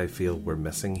point I feel we're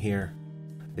missing here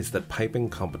is that piping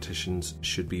competitions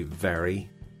should be very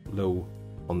low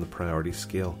on the priority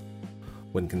scale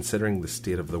when considering the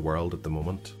state of the world at the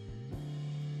moment.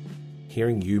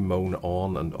 Hearing you moan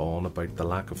on and on about the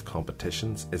lack of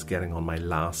competitions is getting on my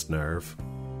last nerve.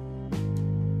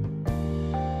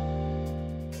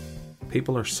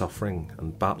 People are suffering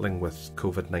and battling with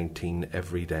COVID-19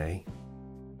 every day.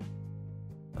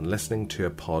 And listening to a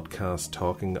podcast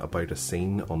talking about a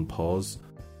scene on pause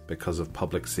because of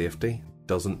public safety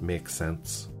doesn't make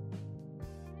sense.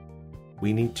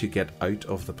 We need to get out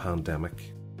of the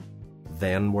pandemic,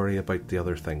 then worry about the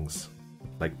other things,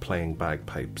 like playing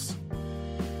bagpipes.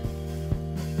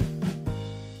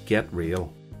 Get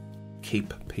real.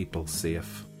 Keep people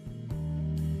safe.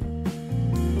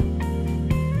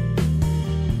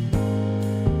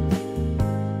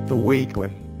 The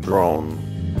Weekly Drone.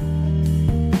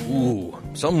 Ooh,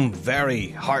 some very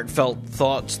heartfelt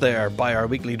thoughts there by our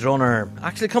weekly droner.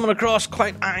 Actually coming across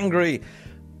quite angry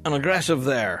and aggressive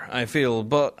there, I feel.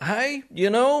 But hey, you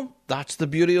know, that's the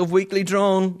beauty of Weekly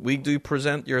Drone. We do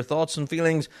present your thoughts and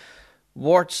feelings,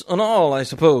 warts and all, I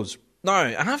suppose. Now,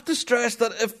 I have to stress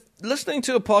that if listening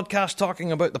to a podcast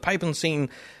talking about the piping scene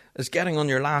is getting on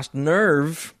your last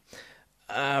nerve,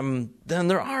 then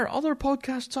there are other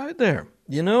podcasts out there.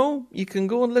 You know, you can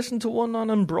go and listen to one on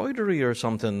embroidery or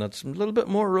something that's a little bit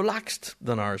more relaxed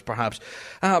than ours, perhaps.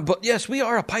 But yes, we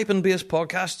are a piping-based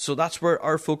podcast, so that's where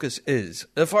our focus is.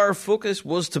 If our focus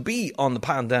was to be on the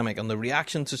pandemic and the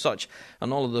reaction to such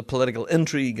and all of the political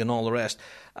intrigue and all the rest,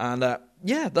 and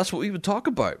yeah, that's what we would talk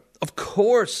about. Of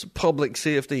course, public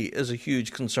safety is a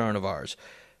huge concern of ours.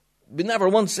 We never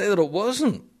once say that it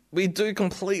wasn't. We do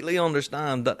completely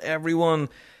understand that everyone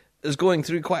is going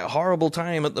through quite a horrible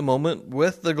time at the moment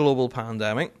with the global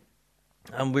pandemic,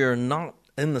 and we're not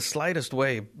in the slightest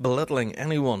way belittling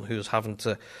anyone who's having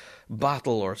to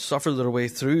battle or suffer their way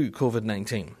through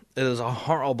COVID-19. It is a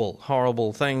horrible,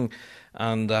 horrible thing,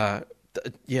 and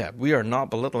yeah, we are not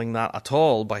belittling that at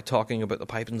all by talking about the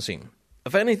piping scene.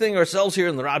 If anything, ourselves here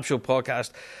in the Rab Show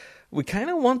podcast we kind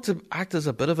of want to act as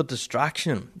a bit of a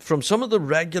distraction from some of the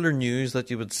regular news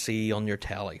that you would see on your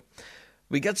telly.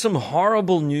 We get some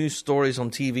horrible news stories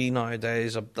on TV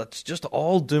nowadays that's just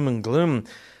all doom and gloom.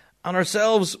 And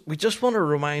ourselves, we just want to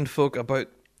remind folk about,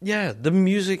 the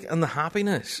music and the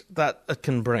happiness that it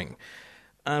can bring.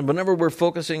 And whenever we're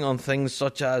focusing on things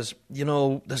such as,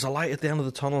 there's a light at the end of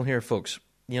the tunnel here, folks.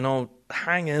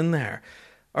 Hang in there.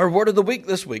 Our word of the week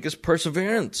this week is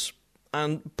perseverance.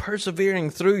 And persevering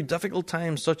through difficult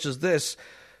times such as this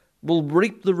will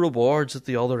reap the rewards at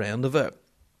the other end of it.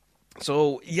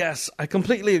 So, yes, I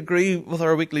completely agree with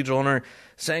our weekly droner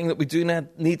saying that we do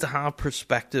need to have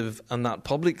perspective and that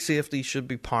public safety should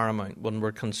be paramount when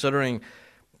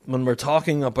we're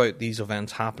talking about these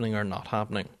events happening or not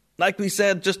happening. Like we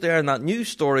said just there in that news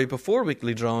story before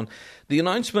Weekly Drone, the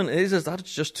announcement is that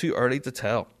it's just too early to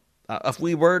tell. If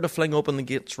we were to fling open the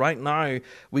gates right now,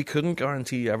 we couldn't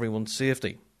guarantee everyone's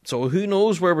safety. So who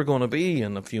knows where we're going to be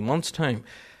in a few months' time.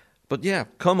 But yeah,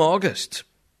 come August,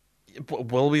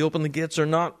 will we open the gates or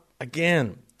not?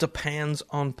 Again, depends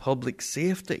on public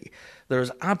safety.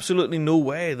 There's absolutely no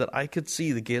way that I could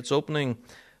see the gates opening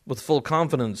with full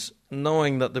confidence,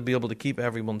 knowing that they'll be able to keep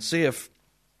everyone safe,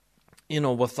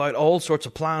 without all sorts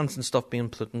of plans and stuff being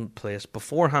put in place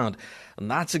beforehand. And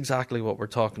that's exactly what we're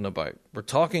talking about. We're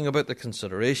talking about the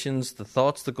considerations, the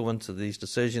thoughts that go into these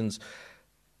decisions.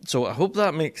 So I hope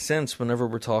that makes sense whenever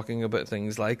we're talking about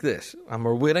things like this. And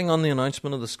we're waiting on the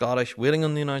announcement of the Scottish, waiting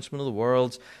on the announcement of the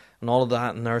Worlds, and all of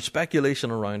that, and there's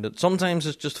speculation around it. Sometimes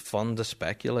it's just fun to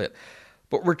speculate.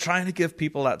 But we're trying to give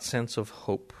people that sense of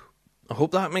hope. I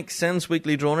hope that makes sense,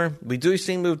 Weekly Droner. We do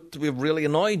seem to have really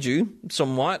annoyed you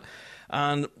somewhat.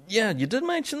 And yeah, you did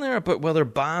mention there about whether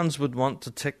bands would want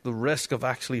to take the risk of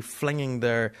actually flinging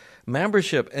their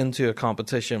membership into a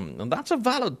competition. And that's a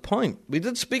valid point. We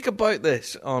did speak about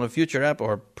this on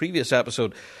a previous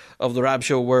episode of the Rab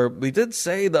Show, where we did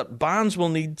say that bands will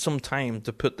need some time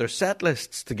to put their set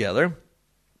lists together,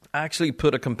 actually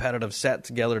put a competitive set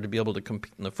together to be able to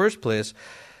compete in the first place.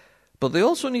 But they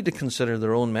also need to consider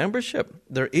their own membership,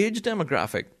 their age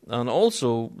demographic, and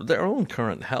also their own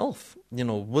current health.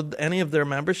 Would any of their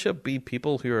membership be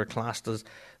people who are classed as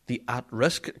the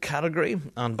at-risk category?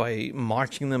 And by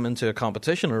marching them into a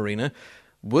competition arena,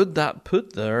 would that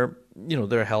put their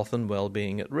health and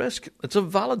well-being at risk? It's a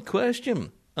valid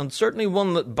question, and certainly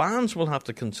one that bands will have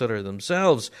to consider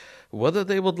themselves, whether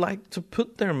they would like to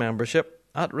put their membership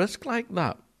at risk like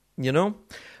that,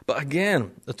 But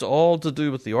again, it's all to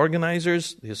do with the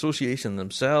organisers, the association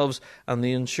themselves, and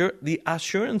the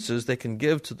assurances they can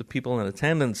give to the people in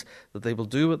attendance that they will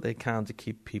do what they can to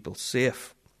keep people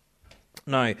safe.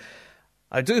 Now,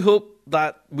 I do hope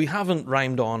that we haven't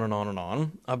rhymed on and on and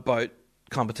on about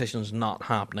competitions not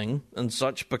happening and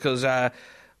such, because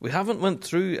we haven't went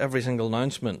through every single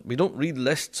announcement. We don't read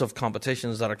lists of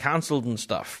competitions that are cancelled and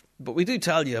stuff, but we do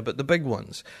tell you about the big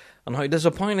ones and how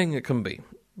disappointing it can be.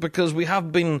 Because we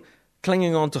have been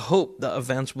clinging on to hope that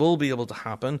events will be able to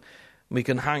happen. We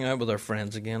can hang out with our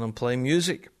friends again and play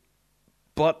music.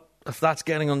 But if that's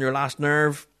getting on your last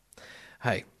nerve,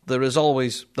 hey, there is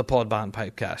always the Podband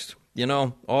Pipecast,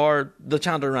 or the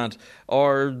Chanter Rant,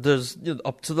 or there's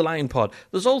Up to the Line Pod.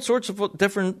 There's all sorts of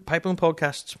different piping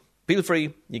podcasts. Feel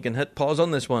free, you can hit pause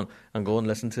on this one and go and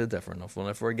listen to a different one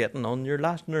if we're getting on your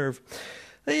last nerve.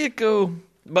 There you go.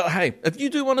 But hey, if you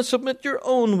do want to submit your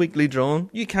own weekly drone,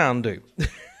 you can do.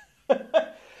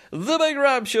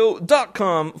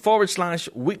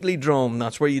 TheBigRabShow.com/weekly drone.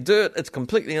 That's where you do it. It's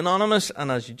completely anonymous. And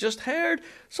as you just heard,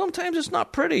 sometimes it's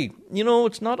not pretty.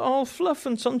 It's not all fluff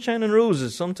and sunshine and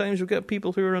roses. Sometimes you get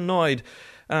people who are annoyed.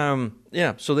 So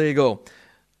there you go.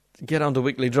 Get onto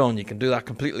Weekly Drone. You can do that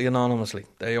completely anonymously.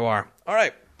 There you are. All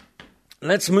right.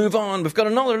 Let's move on. We've got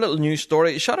another little news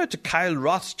story. Shout out to Kyle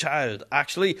Rothschild,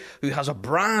 actually, who has a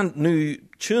brand new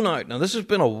tune out. Now, this has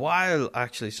been a while,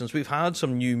 actually, since we've had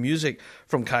some new music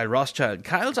from Kyle Rothschild.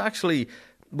 Kyle's actually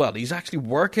he's actually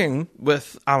working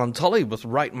with Alan Tully with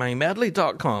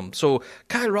WriteMyMedley.com. So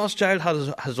Kyle Rothschild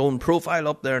has his own profile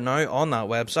up there now on that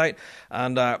website.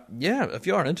 And if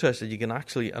you are interested, you can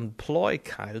actually employ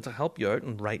Kyle to help you out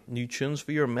and write new tunes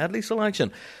for your medley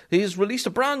selection. He's released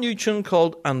a brand new tune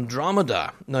called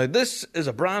Andromeda. Now, this is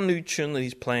a brand new tune that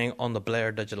he's playing on the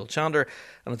Blair Digital Chanter,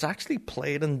 and it's actually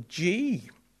played in G.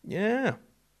 Yeah.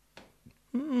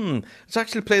 It's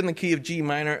actually played in the key of G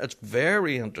minor. It's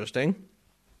very interesting.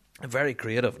 Very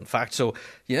creative, in fact. So,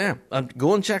 yeah, and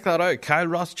go and check that out. Kyle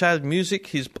Rothschild Music,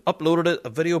 he's uploaded it, a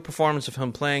video performance of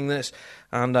him playing this,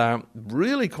 and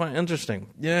really quite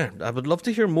interesting. Yeah, I would love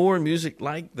to hear more music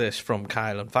like this from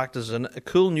Kyle. In fact, there's a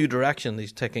cool new direction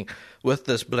he's taking with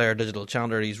this Blair Digital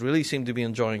Chanter. He's really seemed to be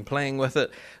enjoying playing with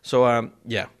it. So,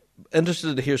 yeah,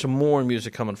 interested to hear some more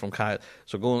music coming from Kyle.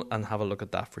 So go and have a look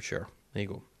at that for sure. There you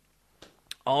go.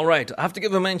 All right, I have to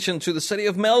give a mention to the City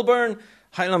of Melbourne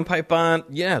Highland Pipe Band.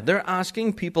 Yeah, they're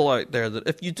asking people out there that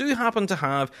if you do happen to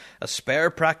have a spare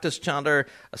practice chanter,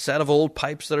 a set of old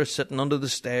pipes that are sitting under the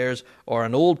stairs, or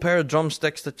an old pair of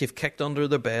drumsticks that you've kicked under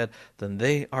the bed, then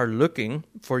they are looking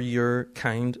for your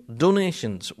kind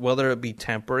donations, whether it be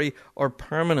temporary or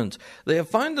permanent. They have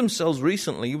found themselves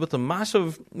recently with a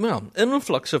massive,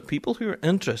 influx of people who are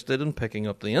interested in picking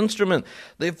up the instrument.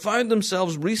 They've found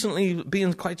themselves recently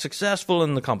being quite successful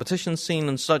in the competition scene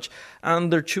and such,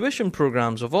 and their tuition programs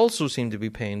have also seemed to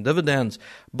be paying dividends.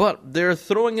 But they're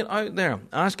throwing it out there,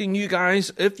 asking you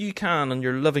guys, if you can and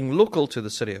you're living local to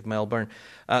the City of Melbourne,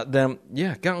 then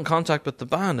get in contact with the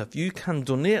band. If you can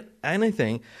donate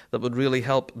anything that would really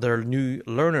help their new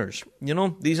learners. You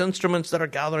know, these instruments that are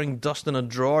gathering dust in a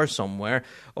drawer somewhere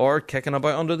or kicking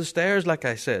about under the stairs, like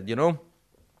I said,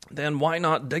 then why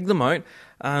not dig them out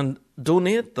and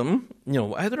donate them,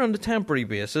 either on a temporary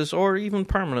basis or even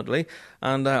permanently.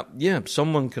 And,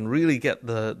 someone can really get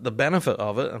the benefit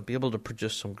of it and be able to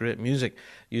produce some great music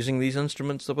using these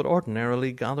instruments that would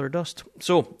ordinarily gather dust.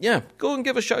 So, go and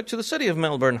give a shout to the City of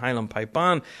Melbourne Highland Pipe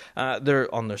Band.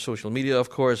 They're on their social media, of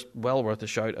course. Well worth a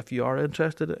shout if you are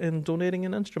interested in donating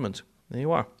an instrument. There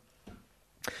you are.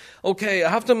 Okay, I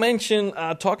have to mention,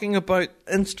 talking about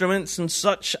instruments and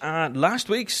such, last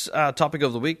week's topic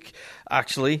of the week,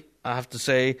 actually, I have to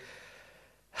say,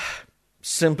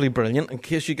 simply brilliant. In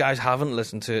case you guys haven't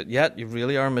listened to it yet, you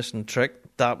really are missing a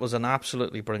trick. That was an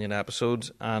absolutely brilliant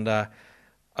episode, and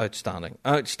outstanding.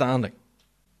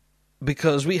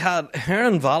 Because we had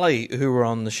Heron Valley who were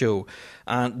on the show,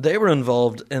 and they were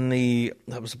involved in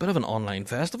that was a bit of an online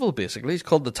festival, basically. It's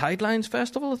called the Tidelines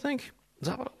Festival, I think. Is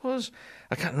that what it was?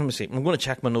 I can't remember. See, I'm going to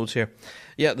check my notes here.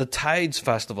 Yeah, the Tides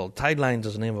Festival. Tidelines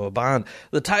is the name of a band.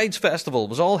 The Tides Festival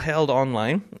was all held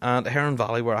online, and Heron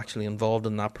Valley were actually involved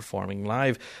in that, performing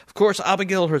live. Of course,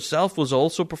 Abigail herself was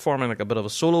also performing like a bit of a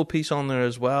solo piece on there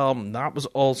as well. And that was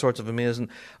all sorts of amazing.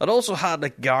 It also had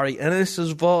like Gary Innes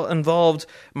involved,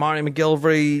 Mary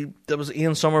McGilvery, there was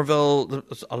Ian Somerville. There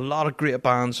was a lot of great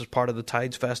bands as part of the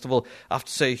Tides Festival. I have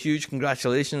to say huge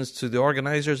congratulations to the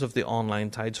organisers of the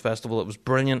online Tides Festival. It was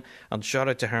brilliant, and shout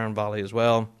out to Heron Valley as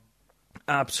well.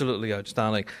 Absolutely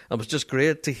outstanding. It was just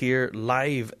great to hear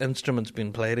live instruments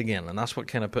being played again, and that's what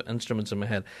kind of put instruments in my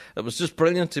head. It was just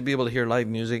brilliant to be able to hear live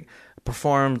music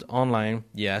performed online,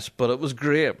 yes, but it was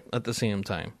great at the same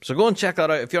time. So go and check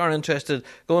that out. If you are interested,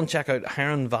 go and check out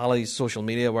Heron Valley's social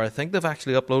media, where I think they've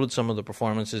actually uploaded some of the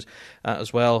performances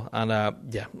as well. And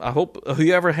I hope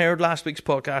whoever heard last week's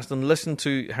podcast and listened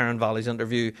to Heron Valley's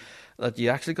interview, that you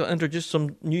actually got introduced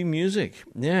some new music.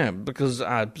 Yeah, because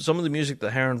some of the music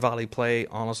that Heron Valley play,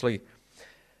 honestly,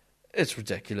 it's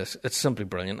ridiculous. It's simply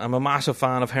brilliant. I'm a massive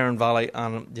fan of Heron Valley,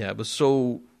 and it was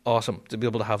so awesome to be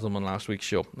able to have them on last week's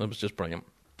show. It was just brilliant.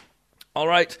 All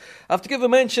right, I have to give a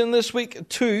mention this week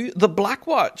to the Black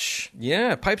Watch.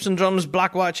 Yeah, Pipes and Drums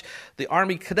Black Watch. The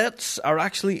Army Cadets are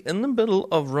actually in the middle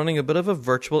of running a bit of a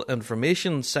virtual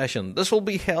information session. This will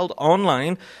be held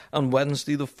online on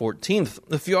Wednesday the 14th.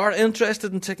 If you are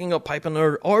interested in taking up piping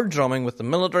or drumming with the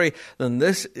military, then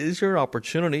this is your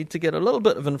opportunity to get a little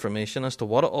bit of information as to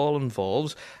what it all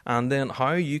involves and then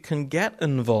how you can get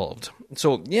involved.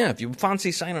 So, if you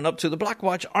fancy signing up to the Black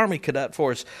Watch Army Cadet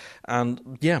Force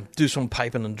and, do some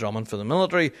piping and drumming for the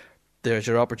military, there's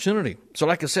your opportunity. So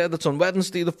like I said, that's on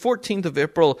Wednesday the 14th of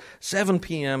April, 7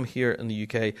 p.m. here in the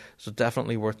UK, so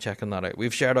definitely worth checking that out.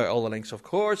 We've shared out all the links, of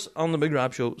course, on the Big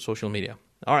Rab Show social media.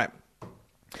 All right.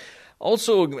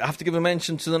 Also, I have to give a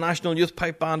mention to the National Youth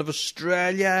Pipe Band of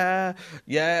Australia.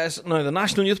 Yes, now the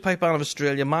National Youth Pipe Band of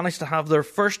Australia managed to have their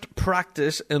first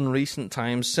practice in recent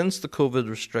times since the COVID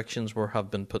restrictions have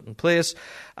been put in place,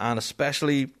 and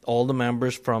especially all the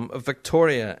members from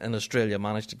Victoria in Australia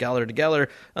managed to gather together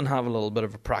and have a little bit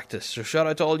of a practice. So shout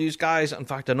out to all you guys. In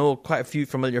fact, I know quite a few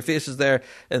familiar faces there,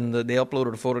 and they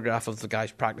uploaded a photograph of the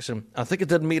guys practicing. I think it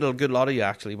did meet a good lot of you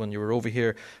actually when you were over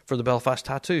here for the Belfast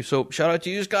Tattoo. So shout out to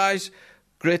you guys.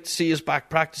 Great to see you back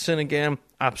practicing again.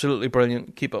 Absolutely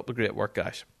brilliant. Keep up the great work,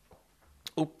 guys.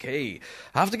 Okay,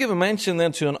 I have to give a mention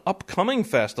then to an upcoming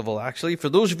festival, actually. For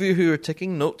those of you who are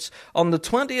taking notes, on the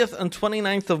 20th and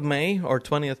 29th of May, or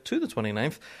 20th to the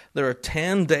 29th, there are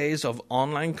 10 days of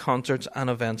online concerts and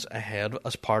events ahead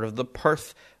as part of the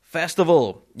Perth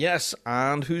Festival. Yes,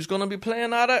 and who's going to be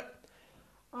playing at it?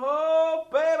 Oh,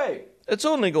 baby. It's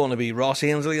only going to be Ross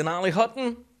Ainsley and Ali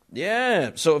Hutton.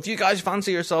 Yeah, so if you guys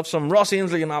fancy yourself some Ross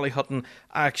Ainsley and Ali Hutton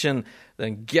action,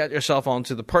 then get yourself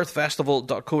onto the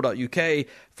perthfestival.co.uk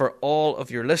for all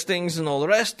of your listings and all the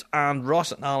rest. And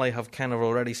Ross and Ali have kind of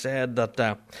already said that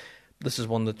this is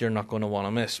one that you're not going to want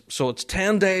to miss. So it's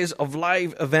 10 days of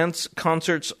live events,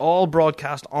 concerts, all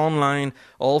broadcast online,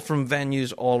 all from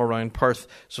venues all around Perth.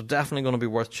 So definitely going to be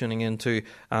worth tuning into.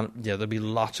 And yeah, there'll be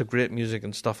lots of great music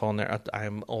and stuff on there.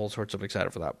 I'm all sorts of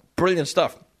excited for that. Brilliant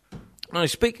stuff. Now,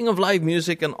 speaking of live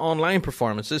music and online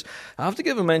performances, I have to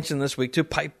give a mention this week to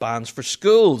pipe bands for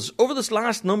schools. Over this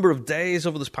last number of days,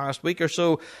 over this past week or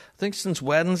so, I think since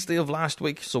Wednesday of last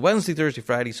week, so Wednesday, Thursday,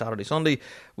 Friday, Saturday, Sunday,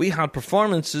 we had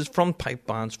performances from pipe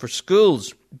bands for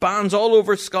schools. Bands all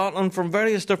over Scotland from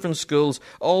various different schools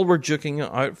all were duking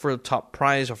it out for a top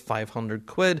prize of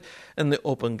 £500 in the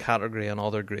open category and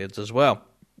other grades as well.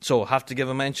 So I have to give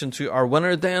a mention to our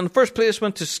winner then. First place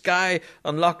went to Skye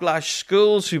and Loughlash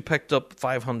Schools, who picked up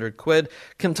 £500.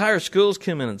 Kintyre Schools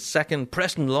came in second.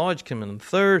 Preston Lodge came in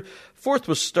third. Fourth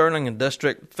was Stirling and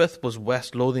District. Fifth was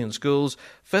West Lothian Schools.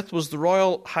 Fifth was the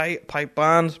Royal High Pipe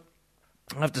Band.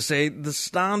 I have to say, the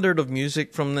standard of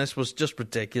music from this was just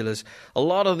ridiculous. A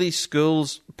lot of these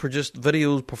schools produced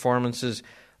video performances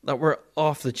that were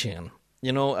off the chain.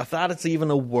 You know, if that is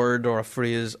even a word or a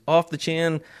phrase, off the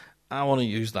chain, I want to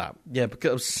use that. Yeah,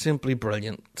 because it was simply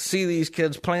brilliant. To see these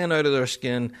kids playing out of their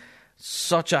skin,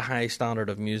 such a high standard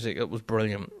of music, it was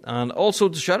brilliant. And also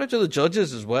to shout out to the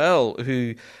judges as well,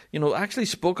 who, you know, actually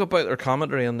spoke about their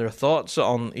commentary and their thoughts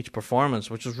on each performance,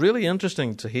 which was really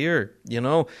interesting to hear, you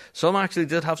know. Some actually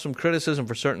did have some criticism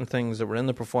for certain things that were in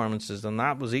the performances, and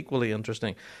that was equally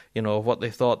interesting, you know, of what they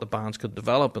thought the bands could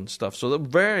develop and stuff. So they're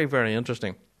very, very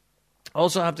interesting.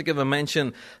 Also, I have to give a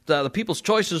mention that the People's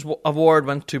Choices Award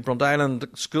went to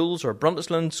Brundisland Schools, or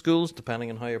Brundisland Schools, depending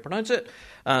on how you pronounce it.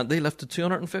 They lifted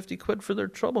 £250 for their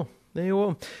trouble. There you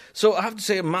go. So I have to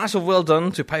say a massive well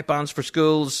done to Pipe Bands for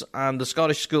Schools, and the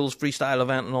Scottish Schools freestyle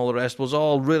event and all the rest was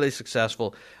all really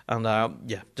successful. And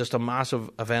yeah, just a massive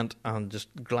event, and just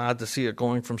glad to see it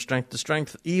going from strength to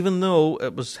strength, even though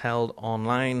it was held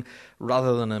online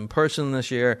rather than in person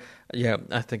this year. Yeah,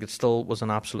 I think it still was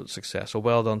an absolute success. So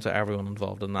well done to everyone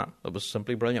involved in that. It was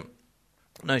simply brilliant.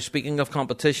 Now, speaking of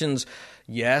competitions,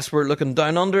 yes, we're looking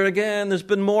down under again. There's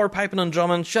been more piping and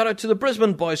drumming. Shout out to the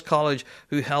Brisbane Boys College,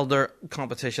 who held their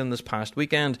competition this past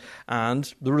weekend.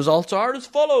 And the results are as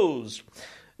follows.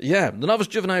 Yeah, the Novice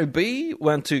Juvenile B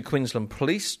went to Queensland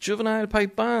Police Juvenile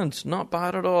Pipe Band. Not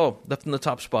bad at all. Lifting the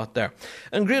top spot there.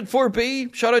 And Grade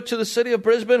 4B, shout out to the City of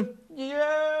Brisbane.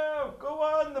 Yeah, go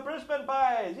on, the Brisbane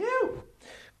Boys. You.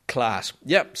 Class.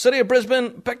 Yep, City of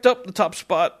Brisbane picked up the top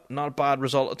spot. Not a bad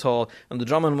result at all. And the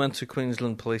drumming went to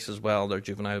Queensland Police as well, their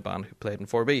juvenile band who played in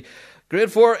 4B. Grade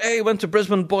 4A went to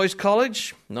Brisbane Boys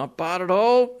College. Not bad at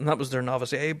all. And that was their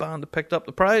Novice A band that picked up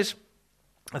the prize.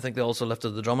 I think they also lifted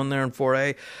the drumming there in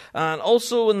 4A. And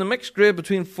also in the mixed grade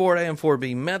between 4A and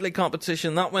 4B medley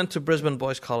competition, that went to Brisbane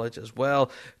Boys College as well.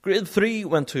 Grade 3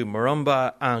 went to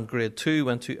Marumba, and Grade 2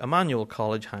 went to Emmanuel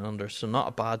College, Highlanders. So not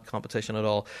a bad competition at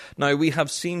all. Now, we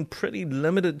have seen pretty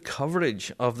limited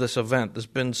coverage of this event. There's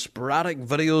been sporadic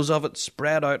videos of it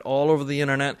spread out all over the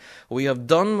internet. We have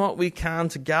done what we can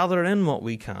to gather in what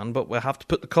we can, but we have to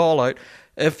put the call out.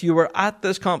 If you were at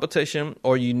this competition,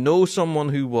 or you know someone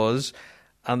who was,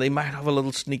 and they might have a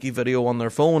little sneaky video on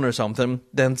their phone or something,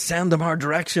 then send them our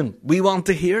direction. We want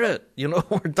to hear it. You know,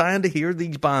 we're dying to hear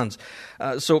these bands.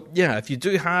 So, yeah, if you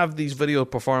do have these video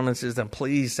performances, then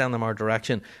please send them our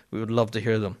direction. We would love to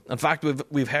hear them. In fact,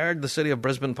 we've heard the City of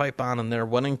Brisbane Pipe Band and their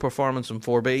winning performance in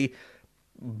 4B.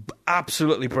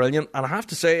 Absolutely brilliant. And I have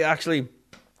to say, actually,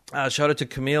 shout out to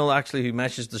Camille, actually, who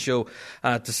messaged the show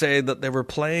to say that they were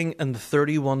playing in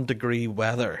 31-degree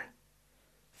weather.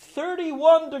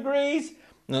 31 degrees?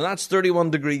 Now, that's 31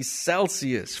 degrees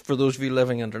Celsius for those of you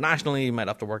living internationally. You might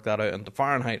have to work that out into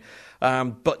Fahrenheit.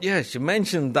 But yes, you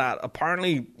mentioned that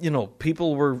apparently, you know,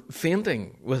 people were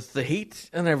fainting with the heat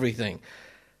and everything.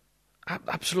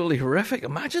 Absolutely horrific.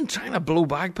 Imagine trying to blow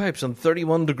bagpipes on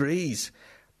 31 degrees.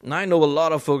 Now, I know a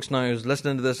lot of folks now who's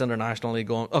listening to this internationally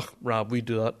going, "Oh, Rob, we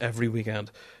do that every weekend,"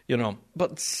 you know.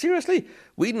 But seriously,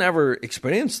 we never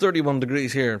experienced 31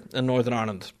 degrees here in Northern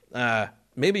Ireland.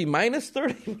 Maybe minus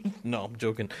 30? No, I'm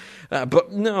joking.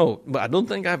 But no, I don't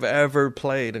think I've ever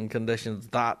played in conditions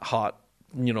that hot,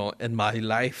 you know, in my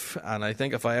life. And I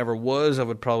think if I ever was, I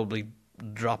would probably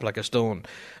drop like a stone.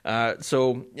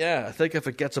 So, yeah, I think if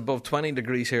it gets above 20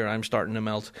 degrees here, I'm starting to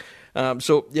melt.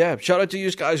 So, yeah, shout out to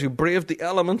you guys who braved the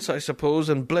elements, I suppose,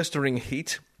 in blistering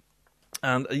heat.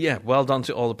 And yeah, well done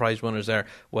to all the prize winners there.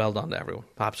 Well done to everyone.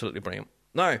 Absolutely brilliant.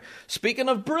 Now, speaking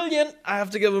of brilliant, I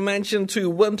have to give a mention to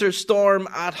Winter Storm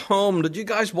at Home. Did you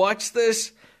guys watch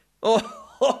this?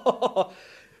 Oh,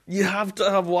 you have to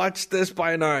have watched this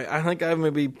by now. I think I've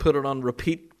maybe put it on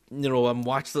repeat, and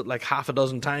watched it like half a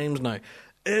dozen times now.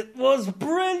 It was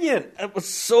brilliant. It was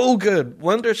so good.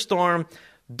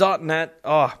 Winterstorm.net.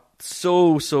 Oh,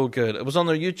 so good. It was on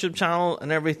their YouTube channel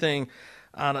and everything.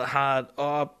 And it had,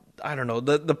 I don't know,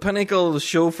 the pinnacle of the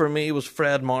show for me was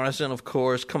Fred Morrison, of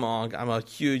course. Come on, I'm a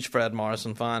huge Fred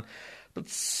Morrison fan. But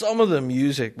some of the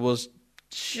music was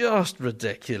just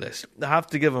ridiculous. I have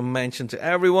to give a mention to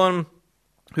everyone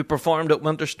who performed at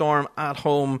Winter Storm at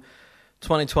Home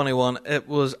 2021. It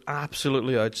was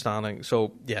absolutely outstanding.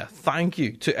 So, yeah, thank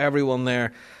you to everyone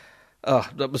there.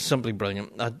 That was simply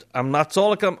brilliant. That's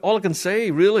all I can say,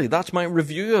 really. That's my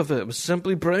review of it. It was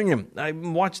simply brilliant. I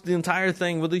watched the entire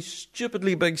thing with a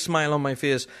stupidly big smile on my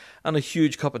face and a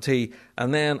huge cup of tea.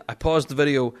 And then I paused the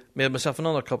video, made myself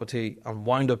another cup of tea, and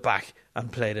wound it back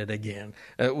and played it again.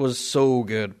 It was so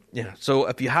good. Yeah. So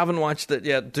if you haven't watched it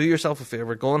yet, do yourself a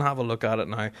favour. Go and have a look at it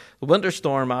now. The Winter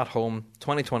Storm at Home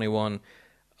 2021.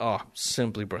 Oh,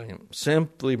 simply brilliant.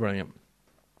 Simply brilliant.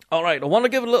 All right, I want to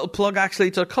give a little plug,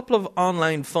 actually, to a couple of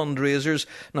online fundraisers,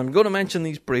 and I'm going to mention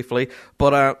these briefly,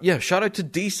 but shout out to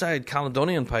D-Side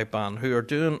Caledonian Pipe Band, who are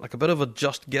doing like a bit of a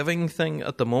Just Giving thing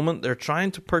at the moment. They're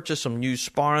trying to purchase some new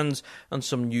sporrans and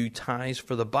some new ties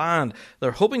for the band.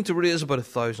 They're hoping to raise about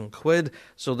 £1,000,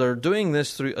 so they're doing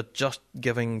this through a Just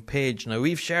Giving page. Now,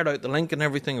 we've shared out the link and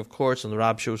everything, of course, on the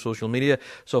Rab Show social media,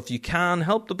 so if you can,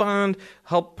 help the band,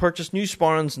 help purchase new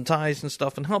sporrans and ties and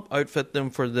stuff, and help outfit them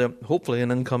for hopefully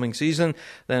an incoming season,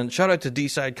 then shout out to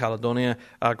D-Side Caledonia.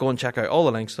 Go and check out all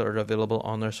the links that are available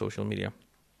on their social media.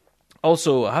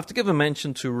 Also, I have to give a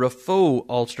mention to Rafo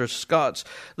Ulster Scots.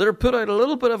 They're put out a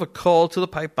little bit of a call to the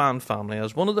pipe band family,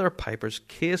 as one of their pipers,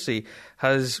 Casey,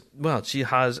 she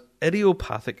has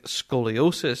idiopathic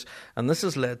scoliosis, and this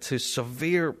has led to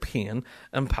severe pain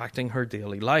impacting her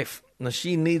daily life. Now,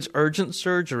 she needs urgent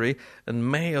surgery in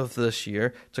May of this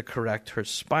year to correct her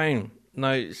spine.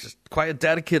 Now, she's quite a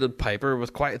dedicated piper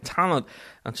with quite a talent,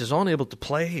 and she's unable to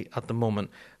play at the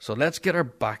moment. So let's get her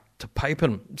back to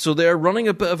piping. So they're running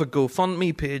a bit of a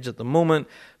GoFundMe page at the moment,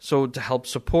 so to help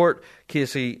support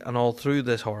Casey and all through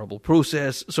this horrible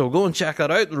process. So go and check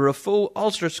that out, the Rafo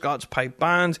Ulster Scots Pipe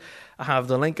Band. I have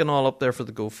the link and all up there for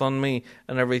the GoFundMe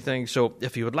and everything. So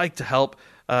if you would like to help,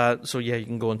 you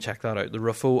can go and check that out. The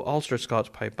Rafo Ulster Scots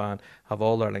Pipe Band have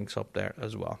all their links up there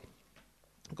as well.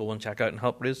 Go and check out and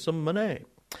help raise some money.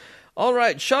 All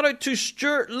right, shout out to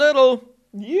Stuart Little.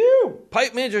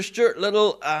 Pipe Major Stuart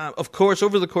Little. Of course,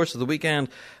 over the course of the weekend,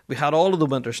 we had all of the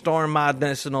Winter Storm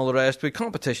madness and all the rest. We had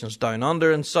competitions down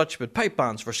under and such, but pipe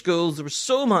bands for schools. There was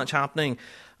so much happening.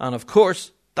 And of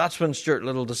course, that's when Stuart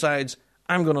Little decides,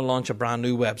 I'm going to launch a brand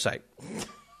new website.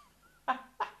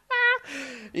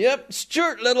 Yep,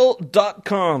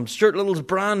 StuartLittle.com. Stuart Little's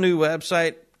brand new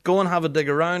website. Go and have a dig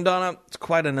around on it. It's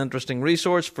quite an interesting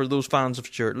resource for those fans of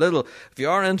Stuart Little. If you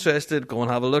are interested, go and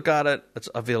have a look at it. It's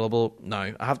available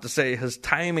now. I have to say, his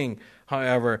timing,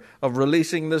 however, of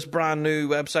releasing this brand new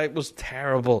website was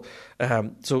terrible.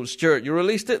 So, Stuart, you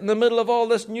released it in the middle of all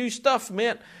this new stuff,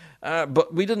 mate.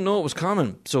 But we didn't know it was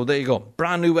coming. So there you go.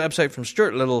 Brand new website from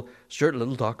Stuart Little,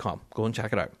 StuartLittle.com. Go and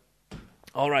check it out.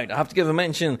 All right, I have to give a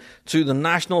mention to the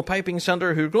National Piping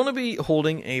Centre, who are going to be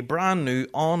holding a brand new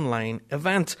online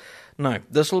event. Now,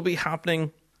 this will be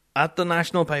happening at the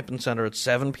National Piping Centre at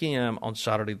 7 p.m. on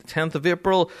Saturday the 10th of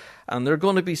April, and they're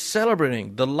going to be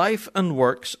celebrating the life and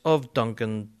works of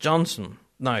Duncan Johnson.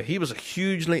 Now, he was a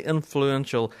hugely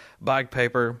influential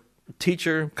bagpiper,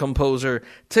 teacher, composer.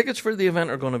 Tickets for the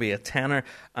event are going to be a tenner,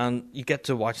 and you get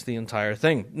to watch the entire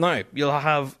thing. Now, you'll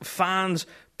have fans,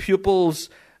 pupils,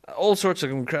 all sorts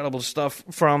of incredible stuff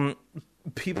from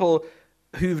people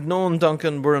who've known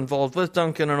Duncan, were involved with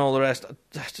Duncan and all the rest.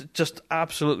 Just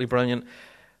absolutely brilliant.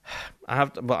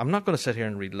 I'm not going to sit here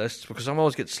and read lists because I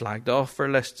always get slagged off for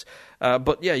lists.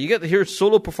 But yeah, you get to hear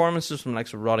solo performances from like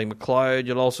Roddy McLeod.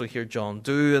 You'll also hear John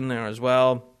Dew in there as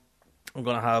well. I'm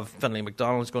going to have Finlay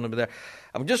McDonald's going to be there.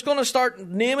 I'm just going to start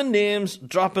naming names,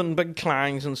 dropping big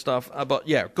clangs and stuff. But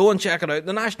yeah, go and check it out.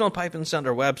 The National Piping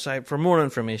Centre website for more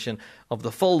information of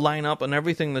the full lineup and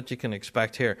everything that you can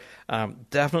expect here.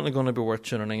 Definitely going to be worth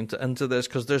tuning into this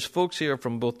because there's folks here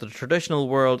from both the traditional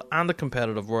world and the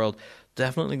competitive world.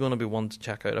 Definitely going to be one to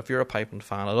check out if you're a piping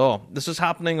fan at all. This is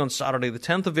happening on Saturday the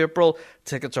 10th of April.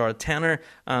 Tickets are a tenner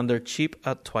and they're cheap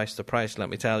at twice the price, let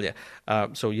me tell you.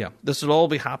 So yeah, this will all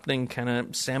be happening kind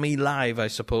of semi-live, I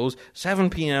suppose. 7 7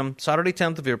 p.m, Saturday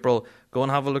 10th of April. Go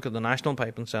and have a look at the National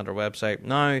Piping Centre website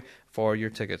now for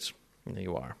your tickets. There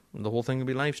you are. And the whole thing will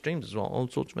be live streamed as well. All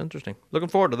sorts of interesting. Looking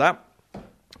forward to that.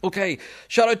 Okay,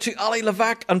 shout out to Ali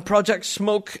Levac and Project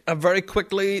Smoke. Very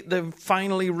quickly, they've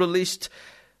finally released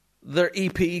their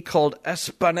EP called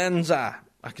Esperanza.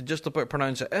 I could just about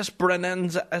pronounce it.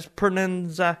 Esperanza.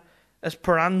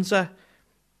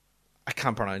 I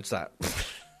can't pronounce that.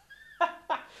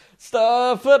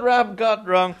 Stuff that rap got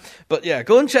wrong. But yeah,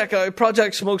 go and check out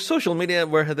Project Smoke's social media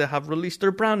where they have released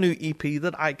their brand new EP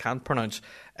that I can't pronounce.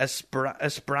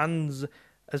 Esperanza.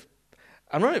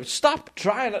 I'm right. Stop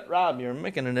trying it, Rob. You're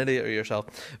making an idiot of yourself.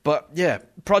 But yeah,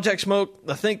 Project Smoke.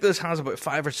 I think this has about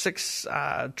 5 or 6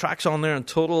 tracks on there in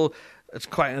total. It's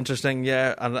quite interesting,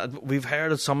 yeah. And we've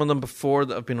heard of some of them before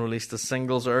that have been released as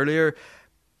singles earlier.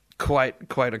 Quite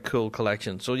a cool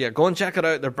collection. So yeah, go and check it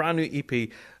out. Their brand new EP,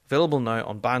 available now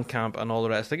on Bandcamp and all the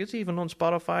rest. I think it's even on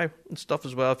Spotify and stuff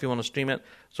as well if you want to stream it.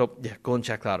 So yeah, go and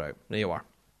check that out. There you are.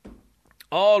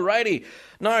 Alrighty.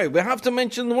 Now, we have to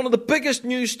mention one of the biggest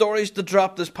news stories to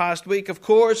drop this past week. Of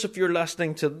course, if you're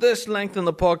listening to this length in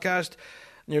the podcast,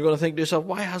 and you're going to think to yourself,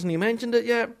 why hasn't he mentioned it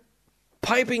yet?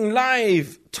 Piping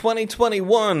Live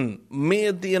 2021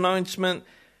 made the announcement.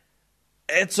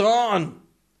 It's on.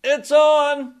 It's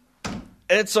on.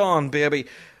 It's on, baby.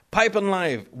 Piping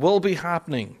Live will be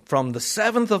happening from the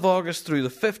 7th of August through the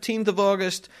 15th of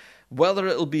August, whether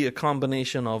it'll be a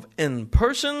combination of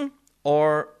in-person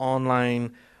or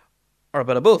online, or a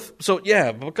bit of both. So yeah,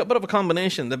 a bit of a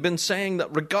combination. They've been saying that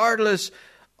regardless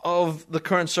of the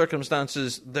current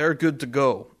circumstances, they're good to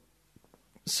go.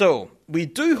 So we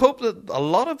do hope that a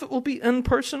lot of it will be in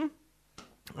person,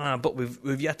 but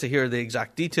we've yet to hear the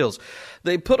exact details.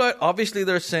 They put out, obviously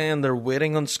they're saying they're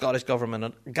waiting on Scottish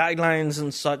Government guidelines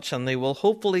and such, and they will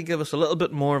hopefully give us a little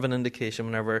bit more of an indication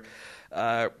whenever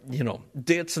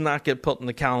dates and that get put in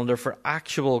the calendar for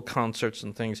actual concerts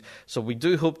and things. So we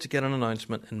do hope to get an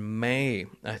announcement in May.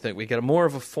 I think we get more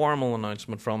of a formal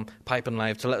announcement from Piping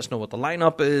Live to let us know what the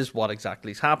lineup is, what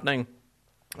exactly is happening.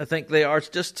 I think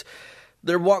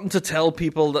they're wanting to tell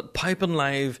people that Piping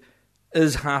Live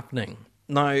is happening.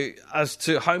 Now, as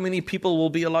to how many people will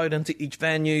be allowed into each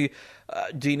venue,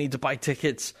 do you need to buy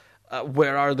tickets?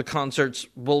 Where are the concerts?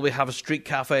 Will we have a street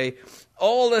cafe?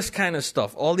 All this kind of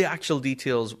stuff, all the actual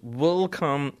details will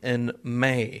come in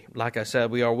May. Like I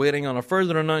said, we are waiting on a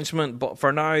further announcement, but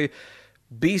for now,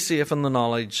 be safe in the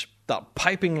knowledge that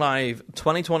Piping Live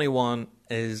 2021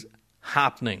 is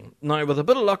happening. Now, with a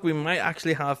bit of luck, we might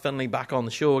actually have Finlay back on the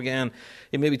show again.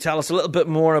 He maybe tell us a little bit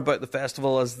more about the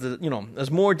festival as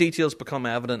more details become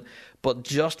evident. But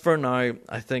just for now,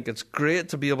 I think it's great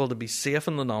to be able to be safe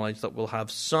in the knowledge that we'll have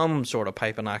some sort of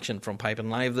piping action from Piping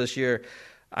Live this year.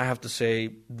 I have to say,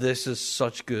 this is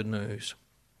such good news.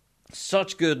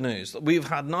 Such good news. We've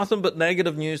had nothing but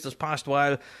negative news this past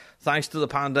while, thanks to the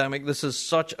pandemic. This is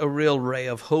such a real ray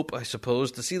of hope, I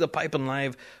suppose, to see the Piping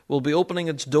Live will be opening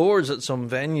its doors at some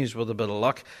venues with a bit of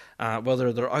luck.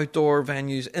 Whether they're outdoor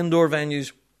venues, indoor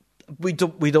venues, we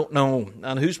don't know.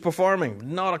 And who's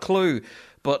performing? Not a clue.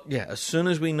 But yeah, as soon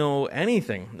as we know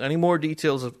anything, any more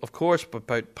details, of course,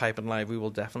 about Piping Live, we will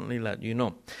definitely let you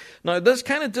know. Now, this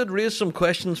kind of did raise some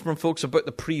questions from folks about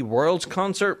the pre-Worlds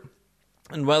concert,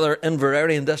 and whether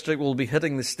Inverary and District will be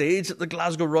hitting the stage at the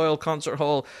Glasgow Royal Concert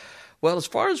Hall. Well, as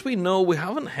far as we know, we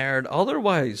haven't heard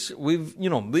otherwise.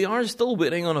 We are still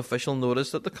waiting on official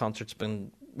notice that the concert's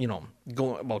been,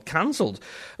 cancelled.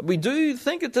 We do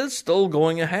think it is still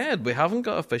going ahead. We haven't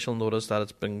got official notice that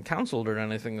it's been cancelled or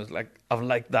anything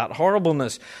like that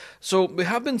horribleness. So we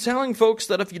have been telling folks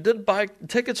that if you did buy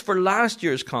tickets for last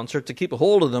year's concert, to keep a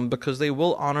hold of them because they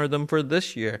will honour them for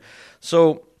this year.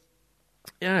 So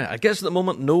yeah, I guess at the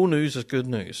moment, no news is good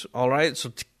news. All right,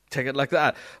 so take it like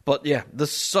that. But yeah,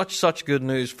 there's such good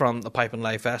news from the Piping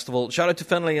Live Festival. Shout out to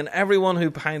Finlay and everyone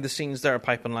who behind the scenes there at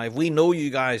Piping Live. We know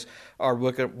you guys are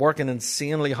working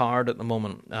insanely hard at the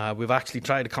moment. We've actually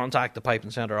tried to contact the Piping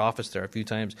Centre office there a few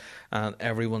times, and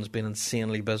everyone's been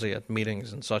insanely busy at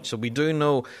meetings and such. So we do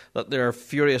know that they're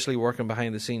furiously working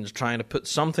behind the scenes trying to put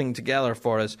something together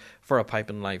for us for a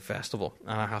Piping Live Festival.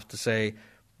 And I have to say,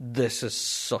 this is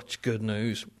such good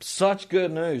news. Such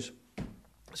good news.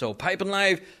 So, Piping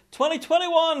Live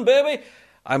 2021, baby.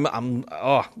 I'm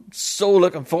so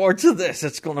looking forward to this.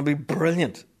 It's going to be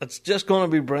brilliant. It's just going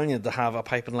to be brilliant to have a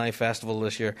Piping Live festival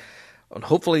this year. And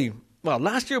hopefully, well,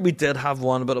 last year we did have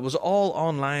one, but it was all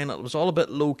online. It was all a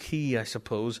bit low-key, I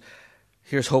suppose.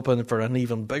 Here's hoping for an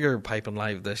even bigger Piping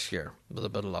Live this year, with a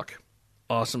bit of luck.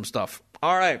 Awesome stuff.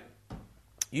 All right.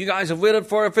 You guys have waited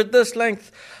for it for this length.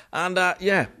 And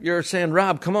you're saying,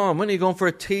 Rab, come on, when are you going for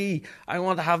a tea? I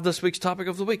want to have this week's topic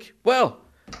of the week. Well,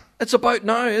 it's about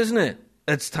now, isn't it?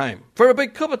 It's time for a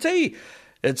big cup of tea.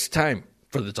 It's time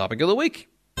for the topic of the week.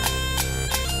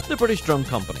 The British Drum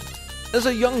Company is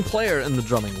a young player in the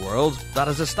drumming world that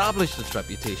has established its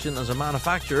reputation as a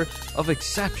manufacturer of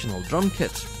exceptional drum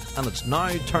kits, and it's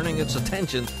now turning its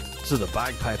attention to the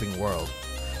bagpiping world.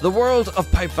 The world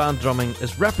of pipe band drumming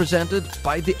is represented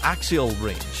by the Axial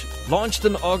range, launched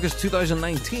in August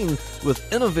 2019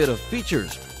 with innovative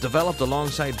features developed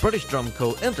alongside British Drum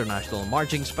Co. International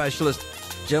Marching Specialist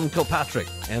Jim Kilpatrick,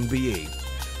 MBE.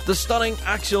 The stunning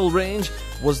Axial range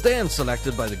was then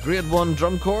selected by the Grade 1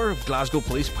 Drum Corps of Glasgow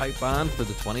Police Pipe Band for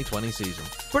the 2020 season.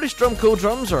 British Drum Co.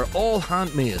 drums are all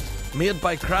handmade, made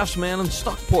by craftsmen in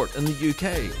Stockport in the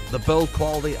UK. The build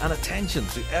quality and attention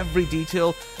to every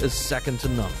detail is second to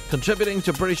none, contributing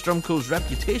to British Drum Co.'s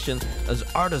reputation as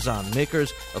artisan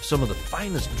makers of some of the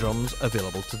finest drums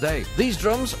available today. These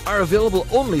drums are available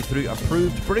only through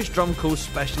approved British Drum Co.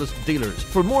 specialist dealers.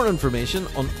 For more information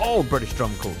on all British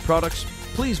Drum Co. products,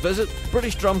 please visit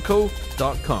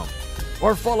BritishDrumCo.com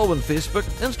or follow on Facebook,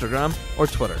 Instagram or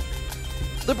Twitter.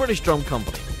 The British Drum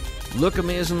Company. Look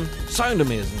amazing, sound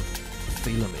amazing,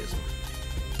 feel amazing.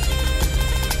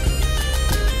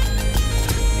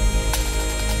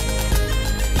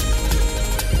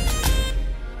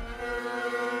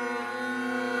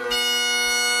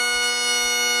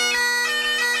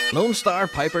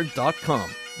 LoneStarPiper.com,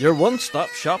 your one-stop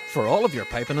shop for all of your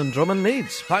piping and drumming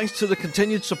needs. Thanks to the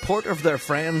continued support of their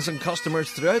friends and customers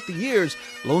throughout the years,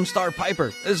 Lone Star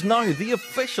Piper is now the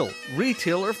official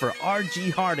retailer for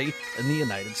R.G. Hardy in the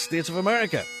United States of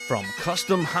America. From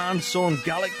custom hand-sewn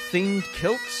Gaelic-themed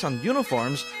kilts and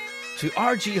uniforms to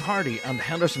R.G. Hardy and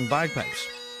Henderson bagpipes,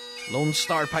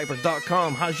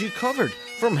 LoneStarPiper.com has you covered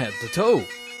from head to toe.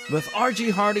 With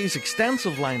R.G. Hardy's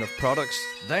extensive line of products,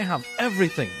 they have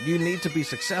everything you need to be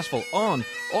successful on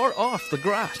or off the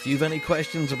grass. If you have any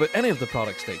questions about any of the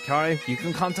products they carry, you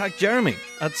can contact Jeremy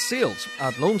at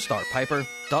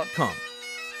sales@LoneStarPiper.com.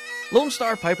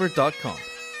 LoneStarPiper.com,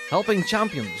 helping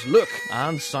champions look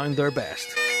and sound their best.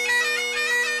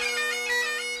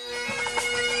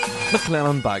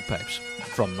 McClellan Bagpipes,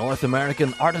 from North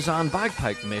American artisan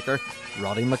bagpipe maker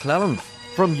Roddy McClellan,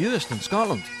 from Euston,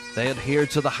 Scotland. They adhere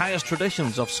to the highest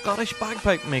traditions of Scottish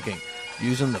bagpipe making,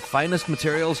 using the finest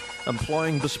materials,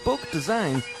 employing bespoke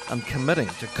design and committing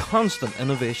to constant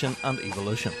innovation and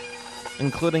evolution,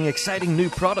 including exciting new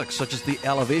products such as the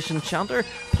Elevation Chanter,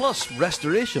 plus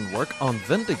restoration work on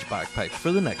vintage bagpipes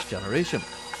for the next generation.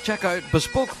 Check out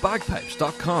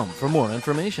BespokeBagpipes.com for more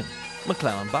information.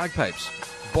 McClellan Bagpipes,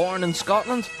 born in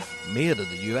Scotland, made in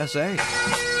the USA.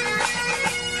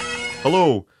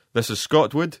 Hello, this is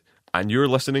Scott Wood, and you're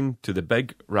listening to The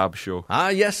Big Rab Show. Ah,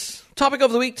 yes. Topic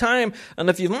of the week time. And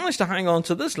if you've managed to hang on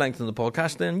to this length in the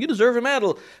podcast, then you deserve a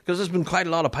medal, because there's been quite a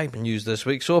lot of piping news this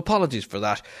week, so apologies for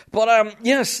that. But,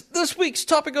 yes, this week's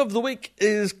topic of the week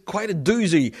is quite a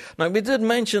doozy. Now, we did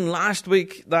mention last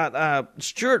week that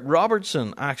Stuart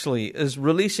Robertson actually is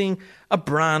releasing a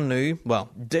brand new,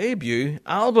 debut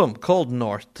album called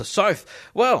North to South.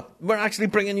 Well, we're actually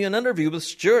bringing you an interview with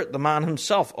Stuart, the man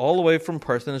himself, all the way from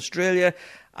Perth in Australia.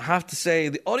 I have to say,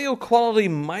 the audio quality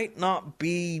might not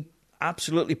be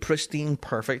absolutely pristine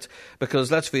perfect, because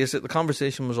let's face it, the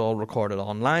conversation was all recorded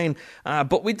online,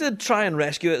 but we did try and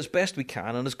rescue it as best we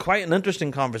can, and it's quite an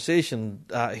interesting conversation,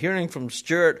 hearing from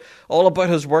Stuart all about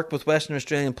his work with Western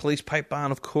Australian Police Pipe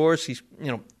Band. Of course, he's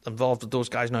involved with those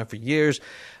guys now for years,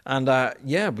 and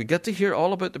we get to hear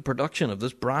all about the production of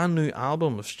this brand new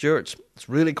album of Stuart's. It's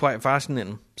really quite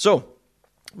fascinating. So,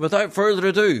 without further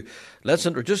ado, let's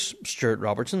introduce Stuart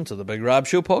Robertson to the Big Rab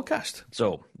Show podcast.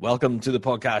 So, welcome to the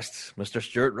podcast, Mr.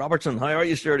 Stuart Robertson. How are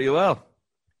you, Stuart? Are you well?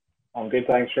 I'm good,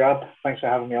 thanks, Rab. Thanks for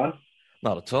having me on.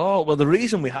 Not at all. Well, the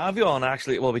reason we have you on,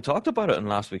 actually, we talked about it in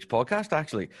last week's podcast,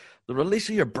 actually. The release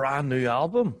of your brand new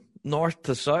album, North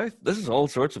to South. This is all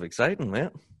sorts of exciting,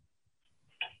 mate.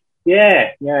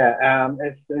 Yeah.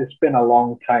 It's been a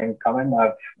long time coming.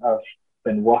 I've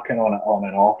been working on it on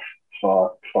and off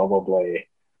for probably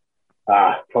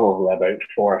about 4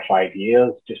 or 5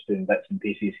 years, just doing bits and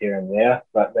pieces here and there.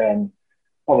 But then,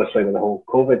 obviously, with the whole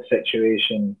COVID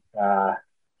situation,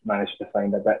 managed to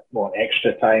find a bit more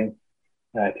extra time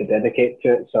to dedicate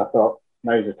to it. So I thought,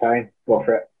 now's the time, go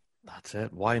for it. That's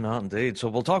it. Why not, indeed? So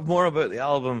we'll talk more about the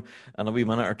album in a wee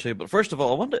minute or two. But first of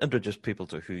all, I want to introduce people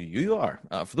to who you are.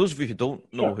 For those of you who don't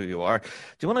know who you are, do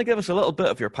you want to give us a little bit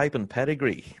of your piping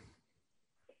pedigree?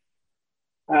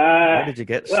 How did you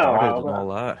get started and all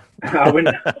that? I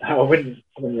wouldn't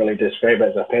really describe it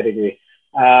as a pedigree.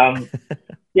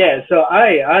 Yeah, so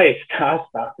I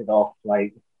started off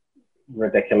like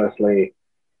ridiculously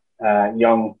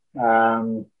young.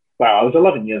 Well, I was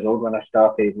 11 years old when I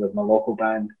started with my local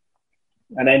band,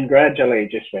 and then gradually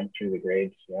just went through the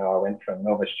grades. You know, I went from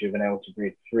novice juvenile to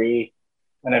grade three,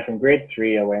 and then from grade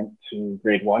three I went to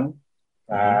grade one,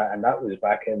 and that was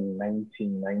back in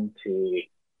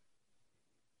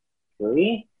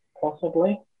 1993,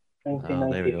 possibly. There we go.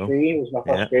 1993 was my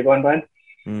first Yeah. grade one band.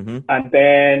 Mm-hmm. And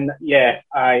then, yeah,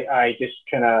 I just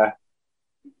kind of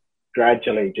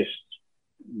gradually just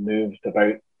moved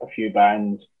about a few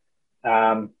bands.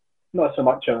 Not so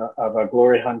much of a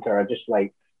glory hunter. I just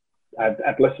like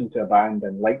I'd listened to a band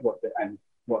and liked what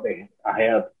I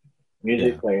heard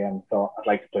musically and thought I'd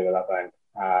like to play with that band.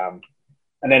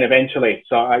 And then eventually,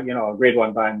 so grade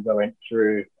one bands I went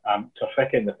through to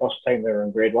Ficken the first time they were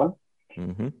in grade one.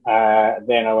 Mm-hmm.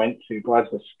 Then I went to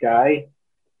Glasgow Sky.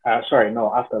 After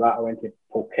that I went to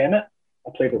Polkennet. I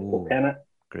played with Polkennet.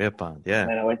 Great band, yeah. And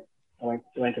then I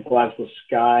went to Glasgow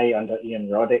Sky under Ian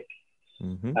Roddick.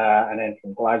 Mm-hmm. And then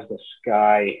from Glasgow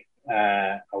Sky,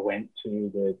 I went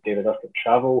to the David Urquhart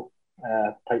Travel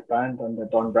pipe band under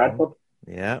Don Bradford.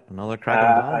 Yeah, another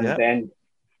cracking band,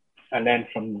 and then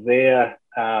from there,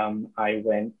 I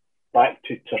went back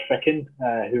to Turficken,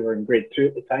 who were in grade two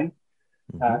at the time,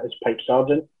 as pipe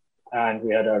sergeant. And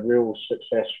we had a real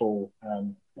successful,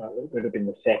 it would have been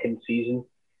the second season.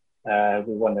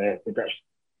 We won the British.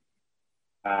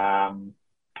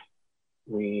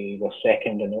 We were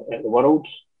second at the Worlds.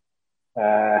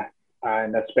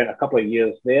 And I spent a couple of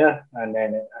years there. And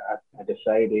then I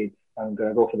decided I'm going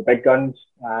to go for the big guns.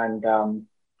 And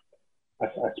I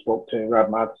spoke to Rob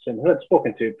Matheson, who I'd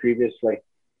spoken to previously.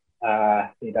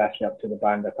 He'd asked me up to the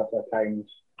band a couple of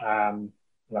times. And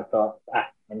I thought,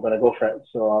 I'm going to go for it.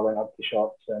 So I went up to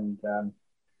Shots and,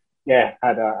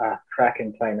 had a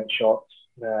cracking time at Shots.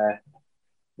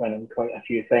 Winning quite a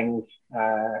few things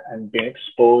and being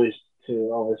exposed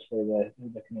to obviously the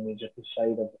kind of musical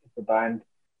side of the band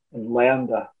and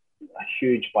learned a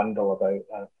huge bundle about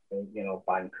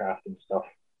bandcraft and stuff.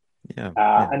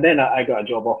 And then I got a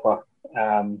job offer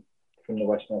from the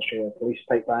Western Australia Police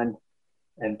Pipe Band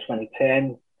in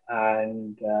 2010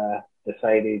 and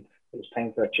decided it was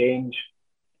time for a change.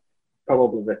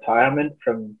 Probably retirement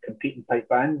from competing pipe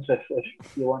bands, if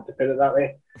you want to put it that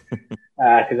way,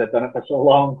 because I've done it for so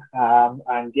long. And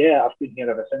I've been here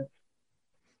ever since.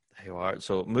 There you are.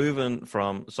 So moving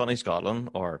from sunny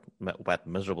Scotland, or wet,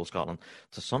 miserable Scotland,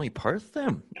 to sunny Perth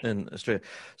then in Australia.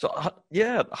 So,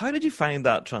 how did you find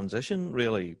that transition,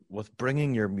 really, with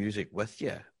bringing your music with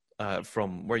you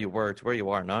from where you were to where you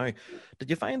are now?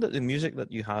 Did you find that the music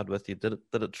that you had with you, did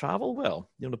it travel well?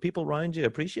 You know, the people around you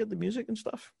appreciate the music and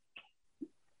stuff?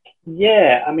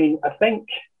 Yeah, I mean, I think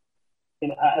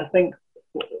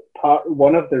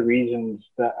one of the reasons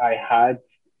that I had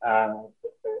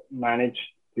managed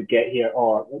to get here,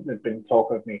 or there'd been talk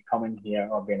of me coming here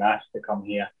or being asked to come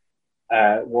here,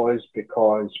 was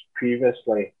because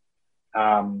previously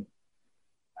I'd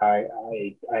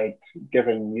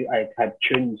had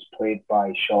tunes played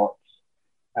by Shots.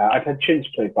 I'd had tunes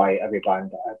played by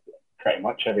pretty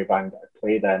much every band that I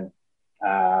played in.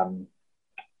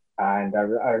 And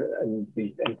in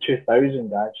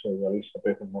 2000, I actually released a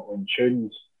book of my own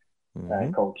tunes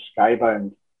called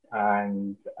Skybound.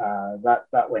 And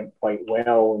that went quite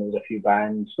well. And there was a few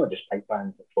bands, not just pipe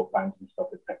bands, but folk bands and stuff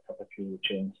that picked up a few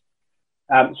tunes.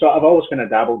 So I've always kind of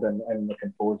dabbled in the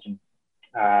composing.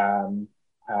 And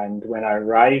when I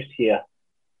arrived here,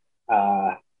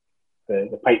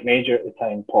 the pipe major at the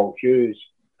time, Paul Hughes,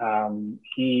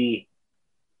 he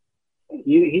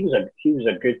was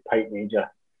a good pipe major.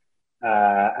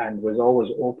 And was always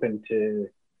open to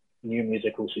new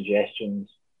musical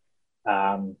suggestions.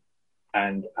 And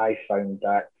I found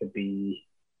that to be,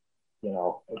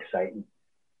 exciting.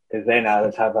 Because then I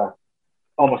would have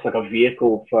almost like a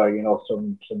vehicle for,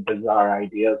 some bizarre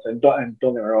ideas. And don't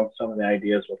get me wrong, some of the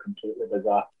ideas were completely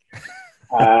bizarre.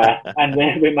 And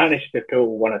then we managed to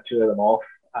pull one or two of them off.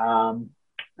 And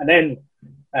then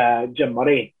Jim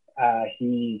Murray,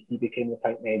 he became the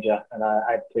pipe major, and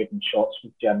I played in Shots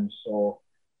with Jim, so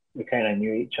we kind of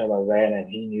knew each other then, and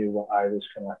he knew what I was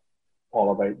kind of all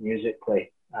about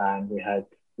musically, and we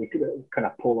could kind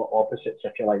of polar opposites,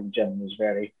 if you like. Jim was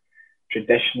very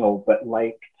traditional, but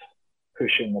liked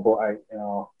pushing the boat out,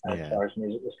 as far as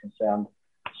music was concerned.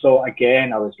 So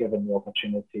again, I was given the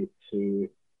opportunity to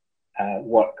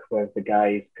work with the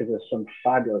guys, because there's some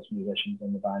fabulous musicians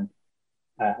in the band,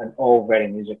 and all very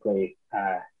musically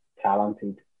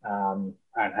talented, and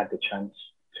had the chance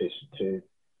to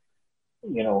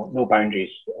no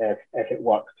boundaries. If it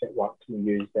worked, we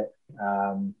used it.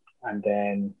 And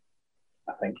then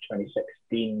I think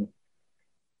 2016,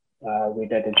 we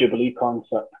did a Jubilee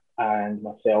concert, and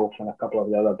myself and a couple of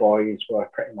the other boys were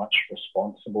pretty much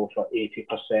responsible for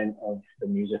 80% of the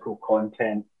musical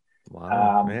content.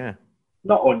 Wow. Yeah.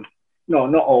 Not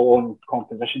all on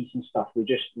compositions and stuff. We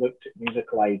just looked at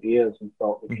musical ideas and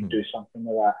thought we could do something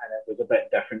with that, and it was a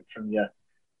bit different from your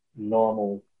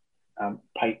normal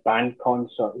pipe band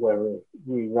concert where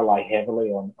we rely heavily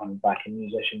on backing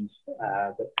musicians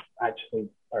that actually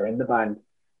are in the band,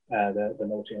 the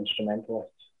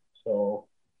multi-instrumentalists. So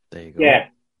there you go. Yeah,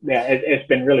 it's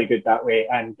been really good that way.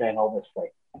 And then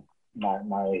obviously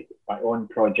my own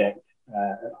project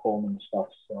at home and stuff.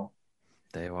 So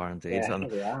they are indeed. yeah, And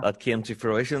that came to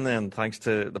fruition then, thanks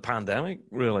to the pandemic,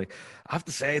 really. I have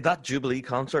to say, that Jubilee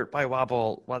concert by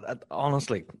Waball,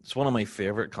 honestly, it's one of my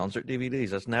favourite concert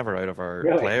DVDs. It's never out of our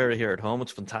player here at home.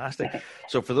 It's fantastic.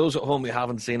 So for those at home who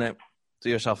haven't seen it, do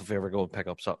yourself a favour, go and pick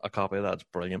up a copy of that. It's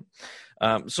brilliant.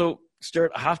 So,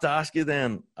 Stuart, I have to ask you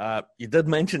then, you did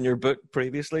mention your book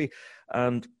previously,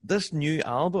 and this new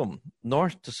album,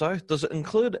 North to South, does it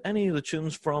include any of the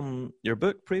tunes from your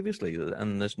book previously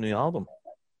in this new album?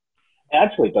 It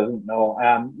actually doesn't, no.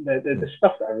 The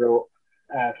stuff that I wrote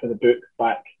for the book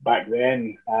back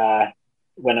then,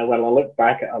 when I look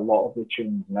back at a lot of the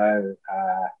tunes now,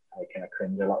 I kind of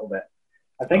cringe a little bit.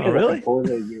 I think as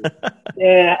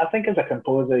a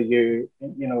composer, you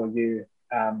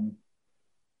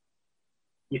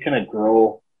kind of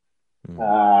grow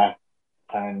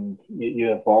and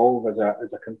you evolve as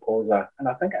a composer, and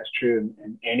I think that's true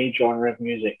in any genre of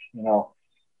music. You know,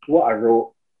 what I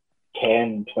wrote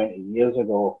 10, 20 years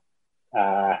ago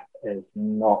is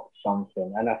not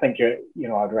something, and I think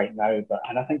I'd write now,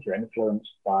 and I think you're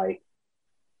influenced by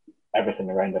everything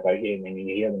around about you. I mean,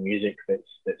 you hear the music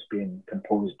that's being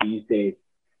composed these days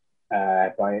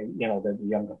by the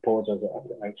young composers that have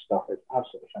put out stuff. It's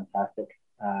absolutely fantastic,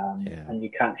 and you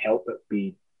can't help but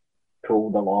be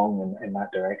pulled along in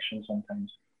that direction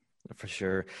sometimes. For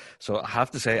sure. So I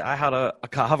have to say, I have a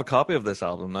copy of this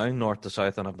album now, North to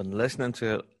South, and I've been listening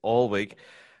to it all week.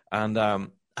 And I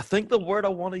think the word I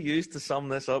want to use to sum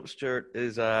this up, Stuart,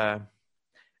 is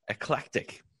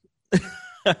eclectic.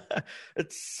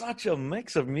 It's such a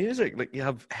mix of music. Like, you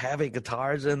have heavy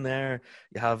guitars in there,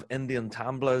 you have Indian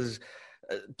tablas,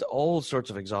 all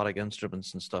sorts of exotic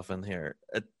instruments and stuff in here.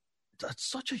 It's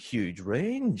such a huge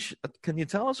range. Can you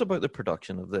tell us about the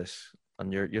production of this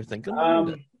and your thinking behind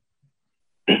it?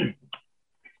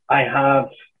 I have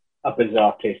a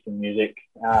bizarre taste in music,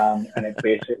 and it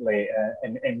basically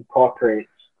incorporates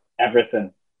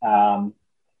everything. I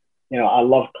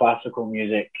love classical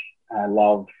music. I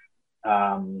love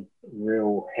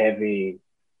real heavy,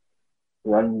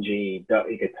 grungy,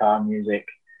 dirty guitar music,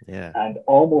 and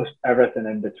almost everything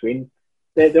in between.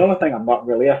 The only thing I'm not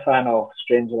really a fan of,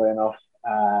 strangely enough,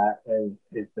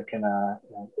 is the kind of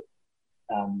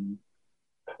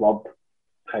club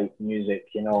type music,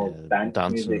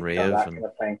 dance music, and rave, that kind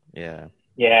of thing.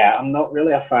 Yeah, I'm not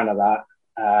really a fan of that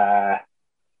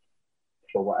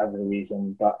for whatever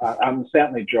reason, but I'm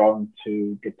certainly drawn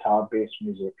to guitar-based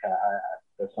music.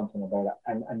 There's something about it,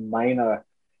 and minor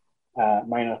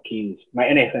keys.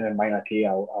 Anything in minor key,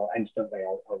 I'll instantly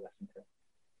listen to.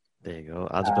 There you go.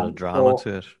 Adds a bit of drama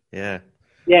to it. Yeah.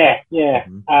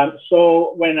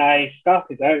 So when I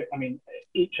started out, I mean,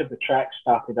 each of the tracks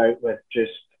started out with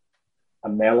just a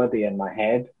melody in my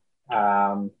head,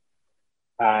 and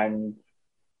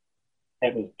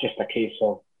it was just a case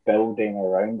of building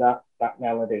around that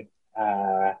melody.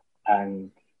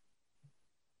 And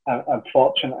I'm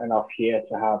fortunate enough here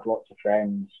to have lots of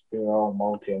friends who are all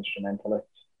multi-instrumentalists,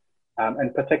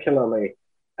 and particularly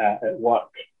at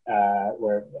work,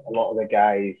 where a lot of the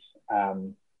guys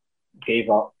gave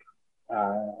up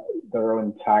their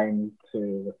own time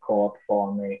to record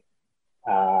for me,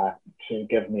 to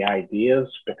give me ideas,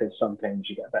 because sometimes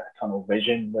you get a bit of tunnel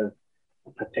vision with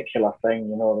a particular thing.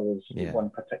 There was one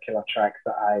particular track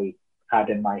that I had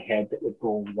in my head that would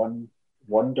go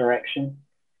one direction,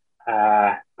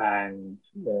 and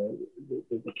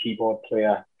the keyboard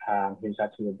player, who's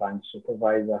actually the band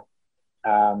supervisor,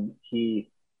 he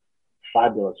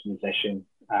fabulous musician,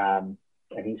 and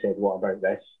he said, "What about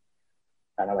this?"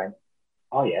 And I went,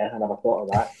 "Oh yeah, I never thought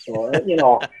of that." So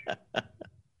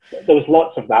there was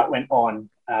lots of that went on,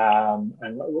 and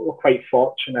we're quite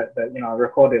fortunate that I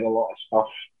recorded a lot of stuff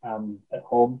at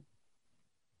home.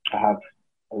 I have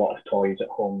a lot of toys at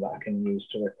home that I can use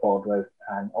to record with,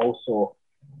 and also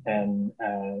in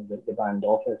the band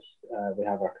office, we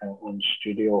have our kind of own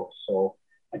studio, so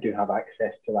I do have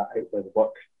access to that out with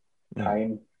work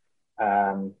time.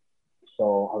 So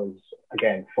I was,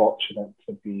 again, fortunate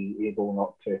to be able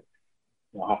not to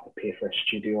have to pay for a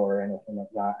studio or anything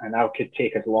like that. And I could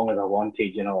take as long as I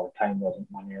wanted, time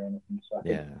wasn't money or anything. So I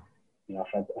could,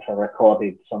 if I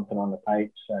recorded something on the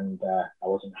pipes and I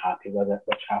wasn't happy with it,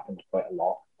 which happened quite a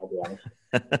lot, I'll be honest.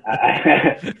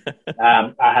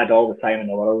 I had all the time in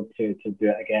the world to do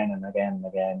it again and again and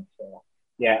again. So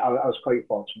yeah, I was quite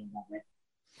fortunate in that way.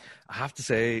 I have to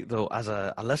say, though, as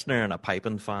a listener and a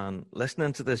piping fan,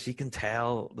 listening to this, you can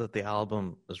tell that the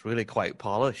album is really quite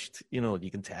polished. You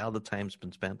can tell the time's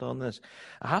been spent on this.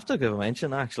 I have to give a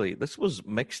mention, actually. This was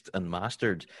mixed and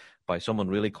mastered by someone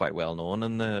really quite well known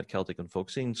in the Celtic and folk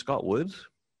scene, Scott Wood,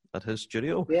 at his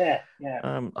studio. Yeah.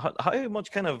 How much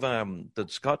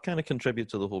did Scott kind of contribute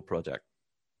to the whole project?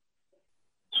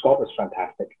 Scott was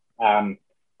fantastic.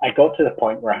 I got to the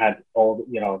point where I had all,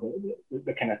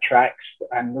 the kind of tracks,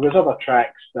 and there was other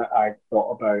tracks that I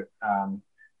thought about,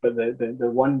 but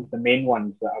the main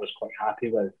ones that I was quite happy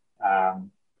with,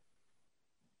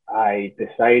 I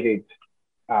decided,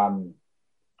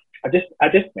 I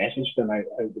just messaged him out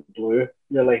of the blue,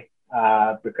 really,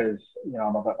 because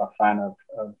I'm a bit of a fan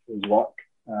of his work.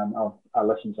 I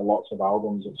listened to lots of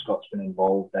albums that Scott's been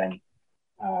involved in,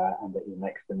 and that he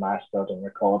mixed and mastered and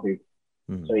recorded.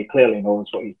 So he clearly knows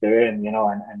what he's doing,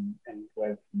 and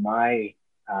with my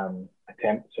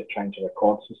attempts at trying to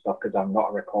record some stuff, because I'm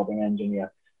not a recording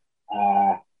engineer,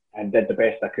 and did the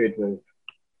best I could with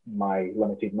my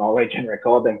limited knowledge in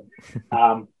recording.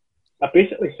 I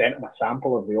basically sent him a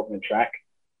sample of the opening track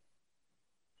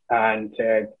and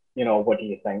said, what do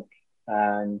you think?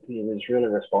 And he was really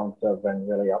responsive and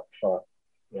really up for,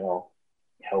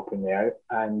 helping me out.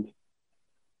 And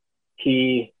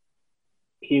he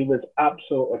was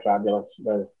absolutely fabulous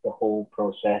with the whole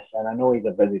process. And I know he's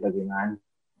a busy man.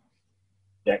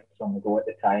 Projects on the go at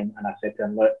the time. And I said to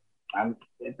him, look, I'm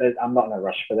not in a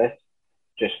rush for this.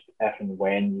 Just if and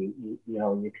when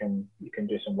you can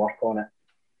do some work on it.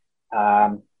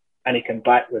 And he came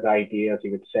back with ideas.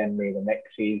 He would send me the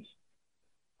mixes,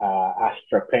 ask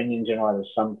for opinions.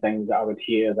 There's some things that I would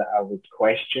hear that I would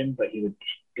question, but he would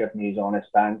give me his honest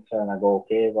answer, and I go,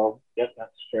 okay, well, yep,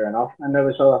 that's fair enough. And there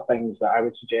was other things that I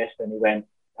would suggest, and he went,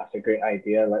 that's a great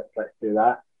idea, let's do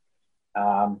that.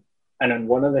 And in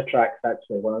one of the tracks,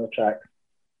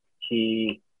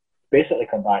 he basically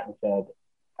come back and said,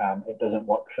 it doesn't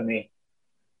work for me.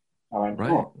 I went,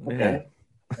 right. Oh, okay,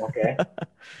 yeah. Okay.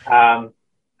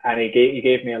 And he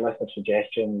gave me a list of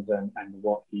suggestions and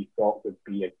what he thought would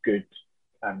be a good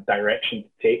direction to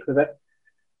take with it.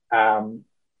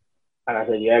 And I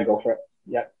said, yeah, go for it.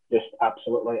 Yeah, just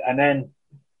absolutely. And then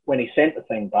when he sent the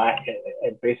thing back,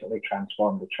 it basically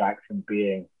transformed the track from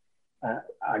being,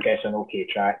 I guess, an okay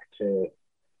track to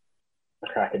a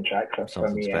cracking track for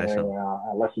me. Anyway,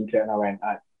 I listened to it and I went,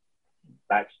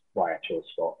 that's why I chose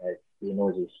Scott. He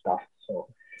knows his stuff. So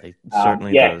he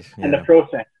certainly does. Yeah. And the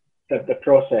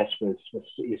process was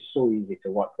so easy to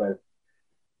work with.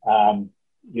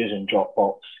 Using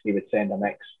Dropbox, he would send a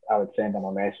mix, I would send him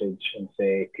a message and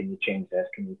say, can you change this,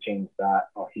 can you change that?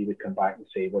 Or he would come back and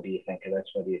say, what do you think of this,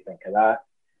 what do you think of that?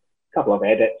 A couple of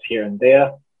edits here and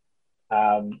there.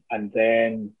 And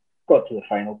then got to the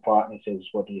final part and he says,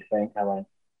 what do you think? I went,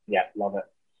 yeah, love it.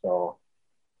 So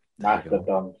master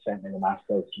done, sent me the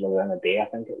masters within a day, I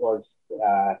think it was,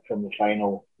 from the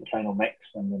final mix,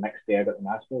 and the next day I got the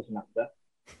masters, and that's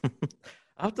it.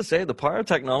 I have to say, the power of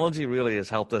technology really has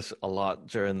helped us a lot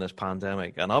during this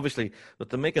pandemic. And obviously, with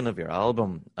the making of your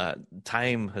album,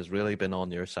 time has really been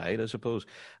on your side, I suppose.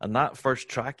 And that first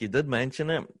track, you did mention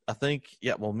it. I think,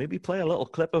 maybe play a little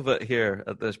clip of it here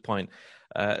at this point.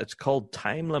 It's called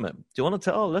Time Limit. Do you want to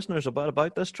tell our listeners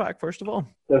about this track, first of all?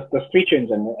 There's three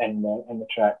tunes in the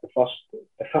track. The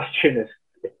first tune is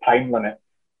Time Limit.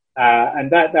 And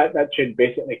that tune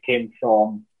basically came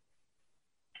from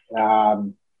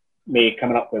me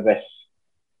coming up with this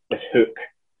hook,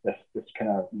 this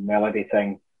kind of melody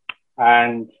thing.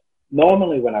 And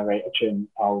normally when I write a tune,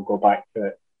 I'll go back to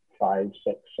it 5,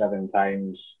 6, 7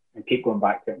 times and keep going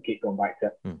back to it.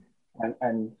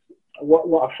 And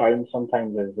what I found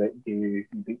sometimes is that you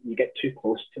get too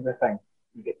close to the thing.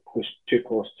 You get too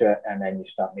close to it, and then you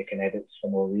start making edits for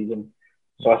no reason.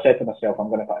 So I said to myself, I'm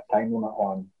going to put a time limit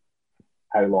on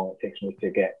how long it takes me to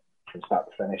get from start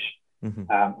to finish.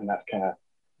 And that's kind of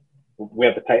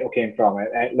where the title came from.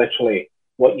 It literally,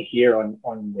 what you hear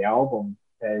on the album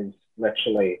is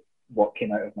literally what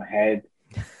came out of my head.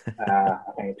 I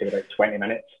think it took about 20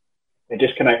 minutes. It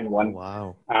just came out in one.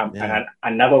 Wow. And I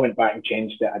never went back and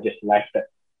changed it. I just left it.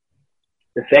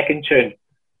 The second tune,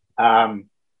 now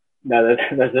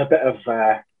there's a bit of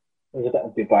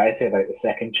dubiety about the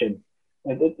second tune.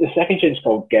 The second tune's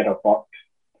called Get a Buck.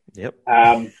 Yep.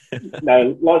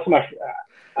 Now, lots of my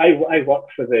I work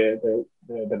for the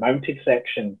mounted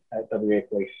section at WA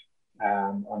Police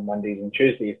on Mondays and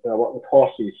Tuesdays. So I work with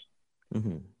horses.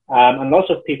 Mm-hmm. And lots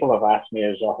of people have asked me,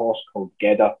 there's a horse called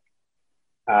Gedda.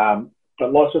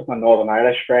 But lots of my Northern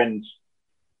Irish friends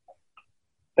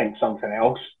think something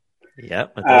else. Yeah,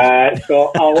 it does.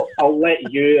 So I'll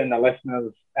let you and the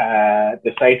listeners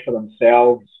decide for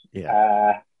themselves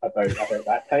about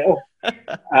that title.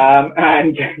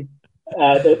 And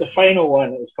the final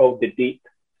one is called The Deep.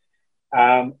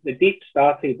 The Deep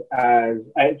started as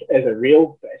a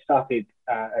reel, but it started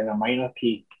in a minor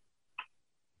key.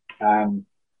 And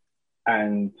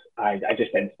I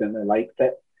just instantly liked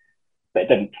it, but it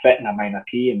didn't fit in a minor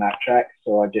key in that track,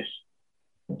 so I just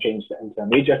changed it into a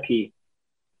major key.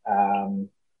 And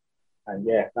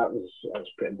yeah, that was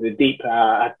pretty. The Deep,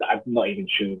 I'm not even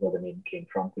sure where the name came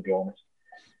from, to be honest.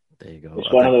 There you go.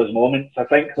 It's one of those moments, I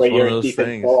think, where you're deep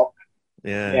in thought.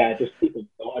 Yeah, just deep in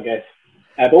thought, I guess.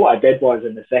 But what I did was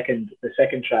in the second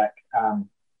track,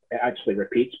 it actually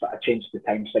repeats, but I changed the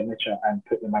time signature and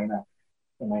put the minor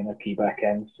key back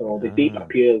in. So the Deep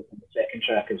appears in the second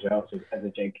track as well, so as a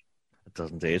jig. It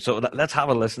does indeed. So let's have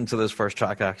a listen to this first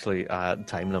track, actually.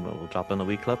 Time Limit. We'll drop in a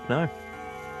wee clip now.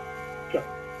 Sure.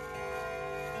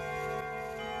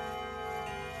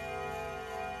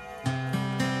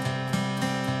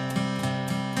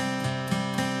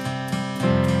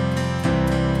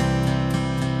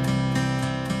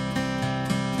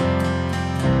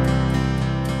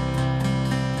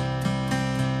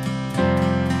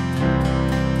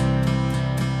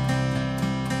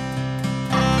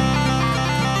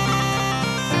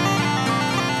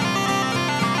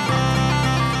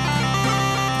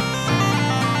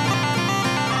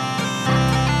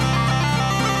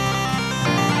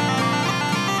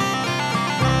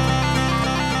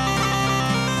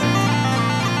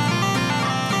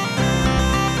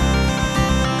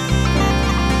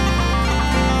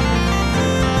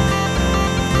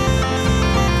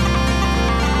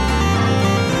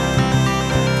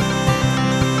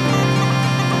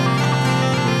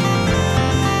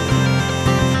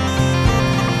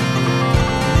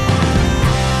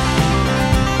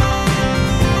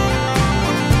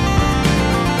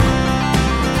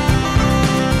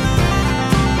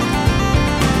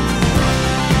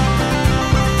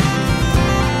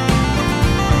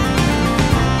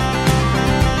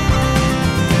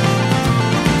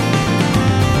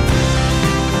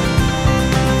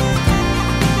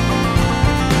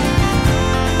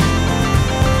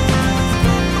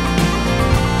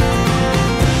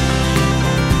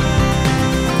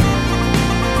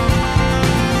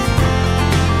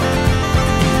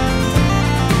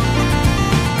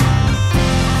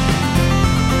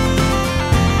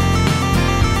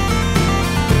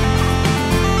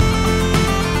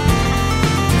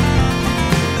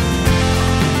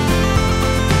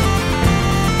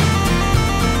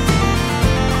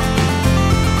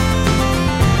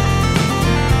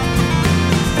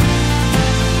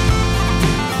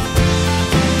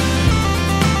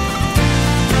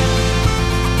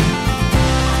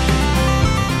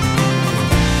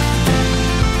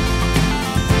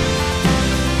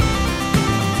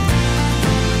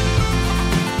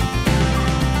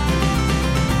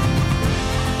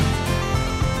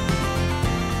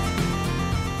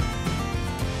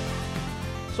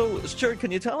 So, Stuart,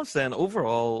 can you tell us then,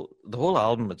 overall, the whole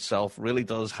album itself really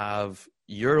does have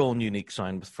your own unique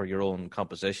sound for your own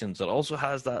compositions. It also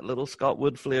has that little Scott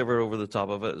Wood flavour over the top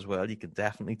of it as well. You can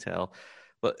definitely tell.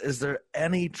 But is there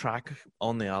any track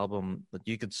on the album that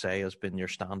you could say has been your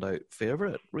standout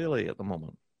favourite, really, at the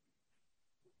moment?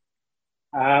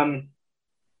 I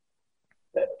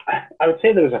would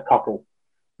say there was a couple.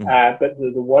 But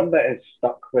the one that has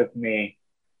stuck with me,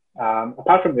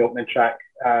 apart from the opening track,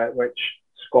 which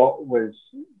Scott was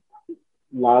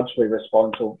largely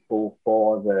responsible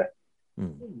for the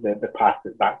path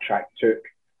that track took.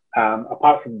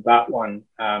 Apart from that one,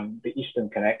 the Eastern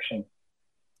Connection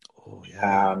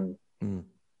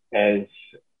is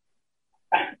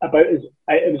about as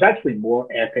it was actually more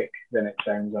epic than it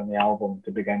sounds on the album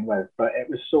to begin with, but it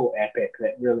was so epic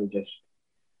that really just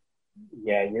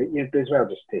you'd as well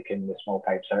just taking the small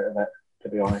pipes out of it, to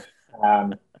be honest.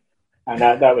 And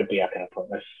that would be a kind of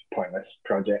pointless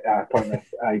project, pointless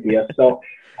idea. So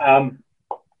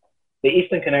the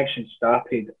Eastern Connection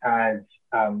started as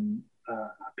a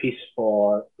piece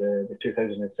for the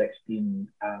 2016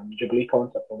 Jubilee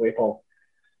concert for Wapol,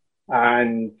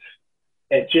 and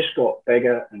it just got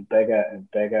bigger and bigger and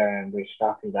bigger, and we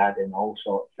started adding all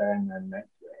sorts in, and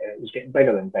it was getting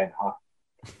bigger than Ben Hur.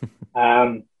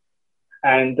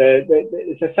 And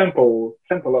it's a simple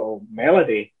little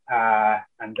melody,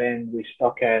 and then we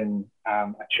stuck in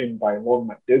a tune by Lon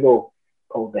McDougall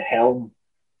called The Helm,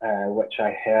 which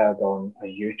I heard on a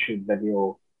YouTube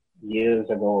video years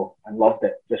ago and loved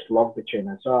it, just loved the tune.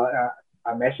 And so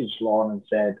I messaged Lon and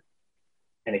said,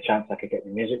 any chance I could get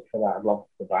the music for that? I'd love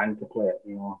the band to play it,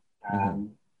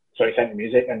 So he sent the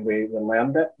music and we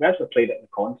learned it. We actually played it in the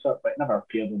concert, but it never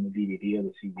appeared on the DVD or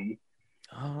the CD.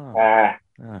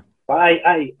 But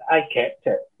I kept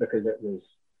it because it was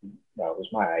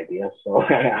my idea. So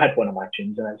and it had one of my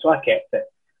tunes in it. So I kept it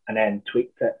and then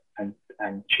tweaked it and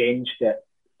changed it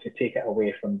to take it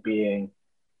away from being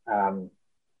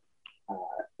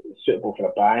suitable for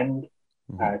a band.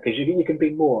 Because you can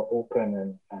be more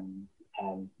open and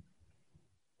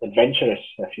adventurous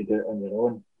if you do it on your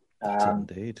own.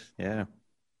 Indeed, yeah.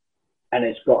 And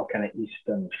it's got a kind of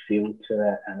Eastern feel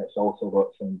to it, and it's also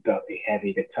got some dirty,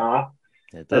 heavy guitar.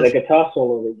 It So does. the guitar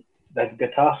solo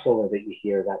that you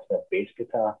hear, that's the bass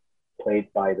guitar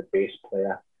played by the bass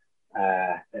player,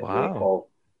 Wow.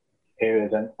 who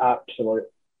is an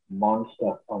absolute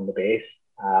monster on the bass.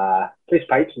 Plays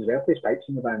pipes as well, plays pipes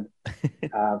in the band,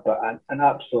 but an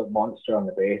absolute monster on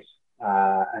the bass.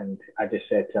 And I just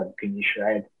said to him, "Can you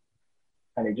shred?"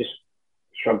 And he just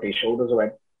shrugged his shoulders and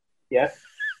went, "Yeah."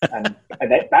 And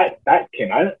that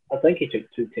came out. I think he took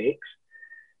 2 takes,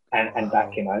 and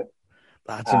that came out.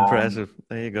 That's impressive.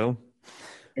 There you go.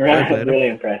 Really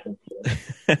impressive.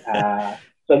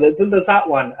 So there's that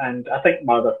one, and I think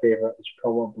my other favourite is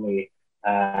probably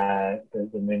the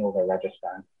Moon over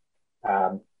Rajasthan.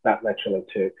 That literally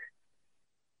took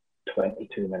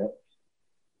 22 minutes.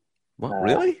 What,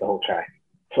 really? The whole track.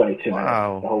 22 Wow.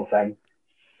 minutes, the whole thing.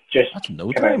 Just That's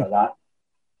no came out time. like that.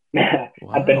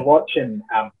 I've been watching,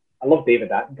 I love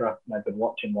David Attenborough, and I've been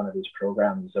watching one of his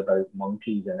programs about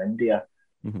monkeys in India.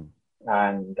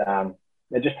 And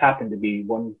there just happened to be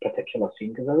one particular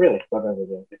scene, because I really clever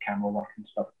with the camera work and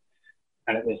stuff.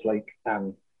 And it was like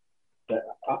a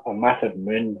massive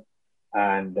moon,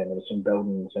 and then there was some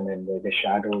buildings, and then the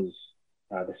shadows,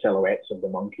 the silhouettes of the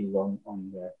monkeys on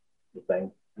the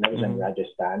thing. And it was in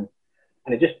Rajasthan.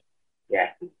 And it just,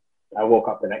 I woke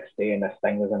up the next day and this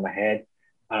thing was in my head.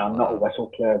 And I'm not a whistle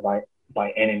player by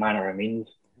any manner of means.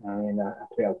 I mean, I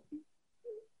play a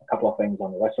couple of things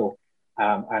on the whistle.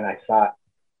 And I sat,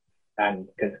 and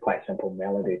because it's quite a simple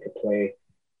melody to play,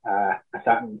 I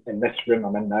sat in this room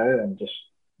I'm in now and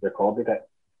just recorded it.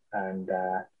 And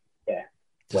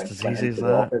went into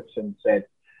the office and said,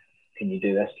 "Can you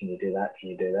do this? Can you do that? Can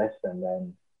you do this?" And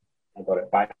then I got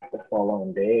it back the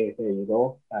following day. There you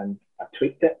go. And I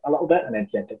tweaked it a little bit and then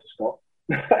sent it to Scott.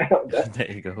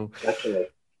 There you go. Literally.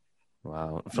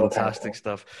 Wow, fantastic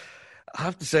stuff. I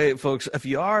have to say, folks, if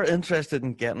you are interested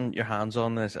in getting your hands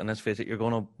on this, and let's face it, you're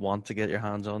going to want to get your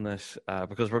hands on this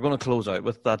because we're going to close out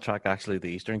with that track, actually, The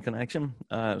Eastern Connection.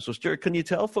 So, Stuart, can you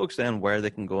tell folks then where they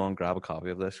can go and grab a copy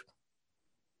of this?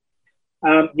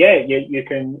 You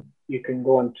can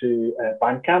go into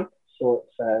Bandcamp. So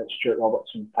it's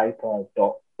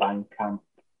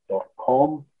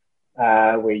stuartrobertsonpiper.bandcamp.com,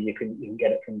 where you can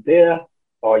get it from there,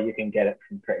 or you can get it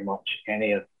from pretty much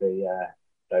any of the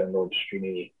download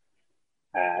streaming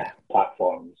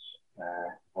platforms,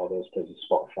 all those places: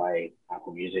 Spotify,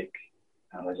 Apple Music,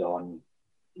 Amazon,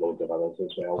 loads of others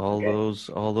as well.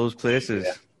 All those places,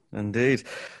 indeed.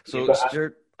 So,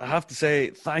 Stuart, I have to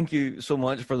say thank you so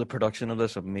much for the production of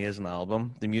this amazing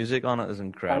album. The music on it is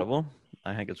incredible.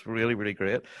 I think it's really, really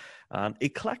great and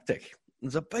eclectic.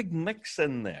 There's a big mix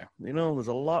in there. There's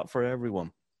a lot for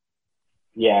everyone.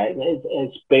 Yeah,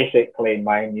 it's basically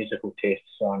my musical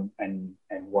tastes in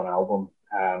one album.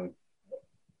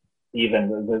 There's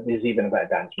even a bit of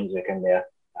dance music in there.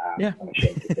 I'm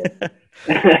ashamed to say.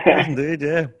 Indeed,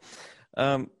 yeah.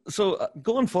 So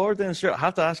going forward then, Stuart, I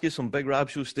have to ask you some Big Rab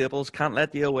Show staples. Can't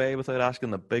let you away without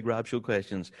asking the Big Rab Show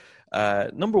questions.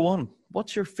 Number 1,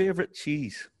 what's your favourite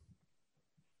cheese?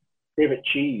 Favourite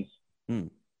cheese?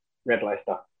 Red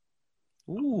Leicester.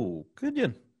 Ooh, good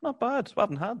one. Not bad. I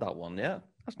haven't had that one yet.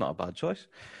 That's not a bad choice.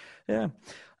 Yeah.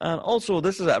 And also,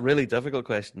 this is a really difficult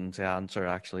question to answer,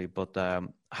 actually, but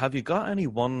have you got any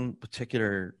one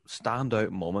particular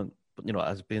standout moment,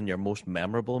 as being your most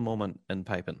memorable moment in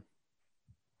piping?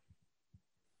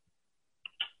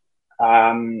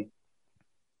 That's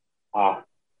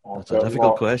a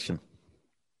difficult question.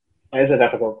 It is a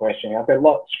difficult question. I've got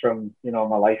lots from,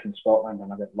 my life in Scotland,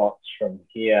 and I've got lots from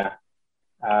here.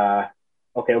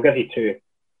 Okay, I'll give you 2,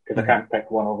 because I can't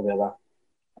pick one over the other.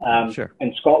 Sure.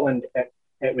 In Scotland, it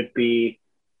would be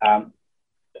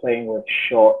playing with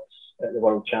Shots at the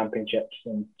World Championships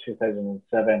in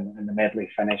 2007, and the medley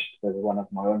finished with one of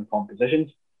my own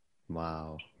compositions.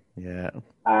 Wow. Yeah.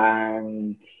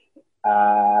 And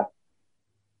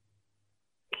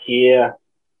Here,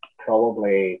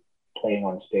 probably playing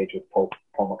on stage with Paul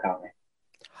McCartney.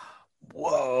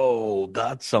 Whoa,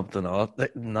 that's something odd.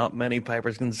 Not many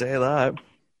pipers can say that.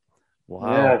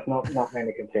 Wow. Yeah, it's not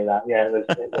many can say that. Yeah, it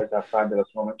was a fabulous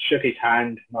moment. Shook his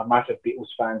hand. I'm a massive Beatles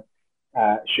fan.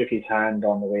 Shook his hand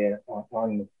on the way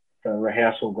on the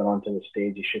rehearsal, going onto the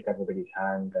stage. He shook everybody's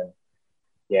hand, and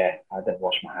yeah, I didn't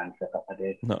wash my hands for a couple of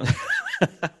days. No.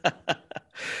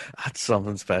 That's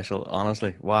something special,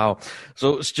 honestly. Wow.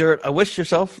 So, Stuart, I wish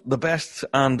yourself the best,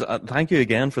 and thank you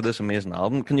again for this amazing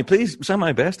album. Can you please send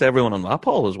my best to everyone on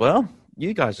Mapole as well?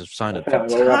 You guys have sounded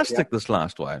fantastic this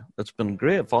last while. It's been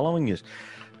great following you.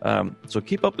 So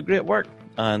keep up the great work.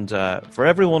 And for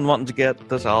everyone wanting to get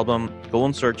this album, go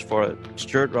and search for it.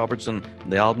 Stuart Robertson.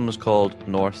 The album is called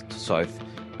North to South.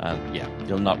 And yeah,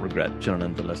 you'll not regret tuning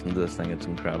in to listen to this thing. It's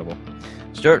incredible.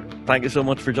 Stuart, thank you so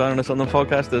much for joining us on the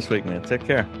podcast this week, mate. Take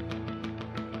care.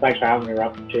 Thanks for having me,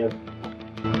 Rob. Cheers.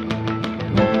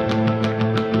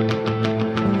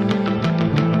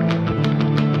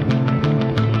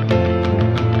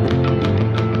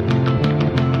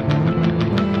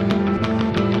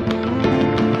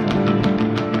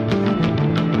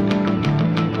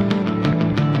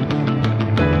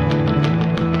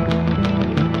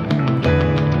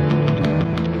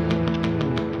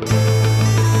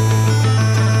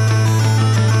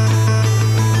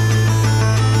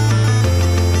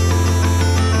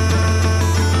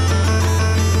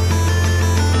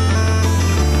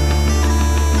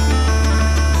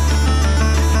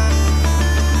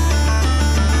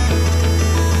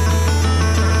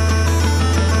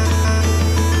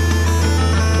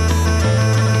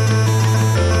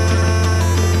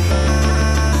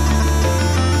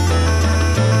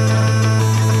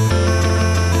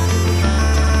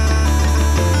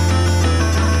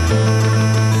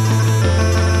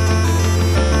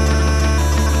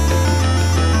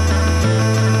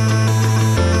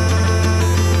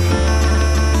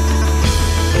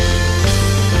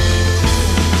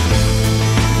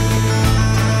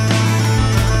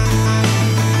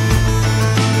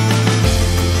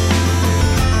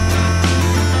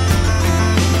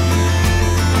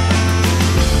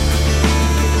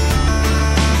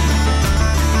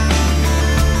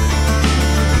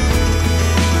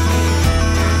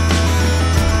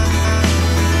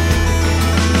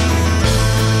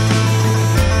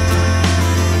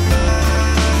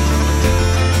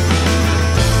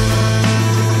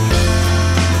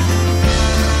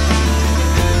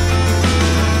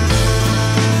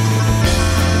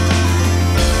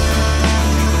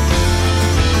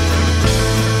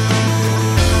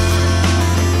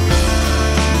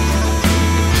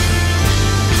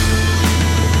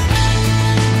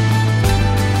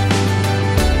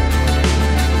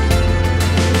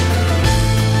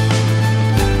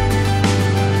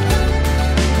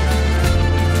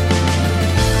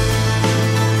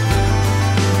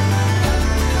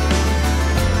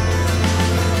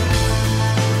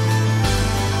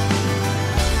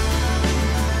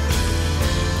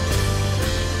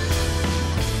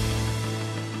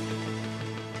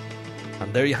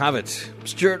 There you have it.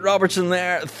 Stuart Robertson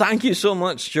there. Thank you so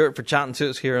much, Stuart, for chatting to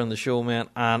us here on the show, man.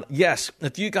 And yes,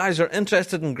 if you guys are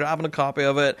interested in grabbing a copy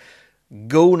of it,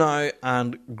 go now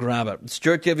and grab it.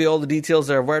 Stuart gave you all the details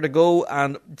there of where to go,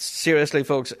 and seriously,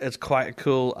 folks, it's quite a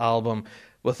cool album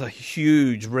with a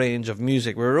huge range of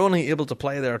music. We were only able to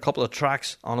play there a couple of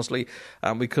tracks, honestly.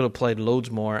 We could have played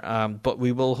loads more, but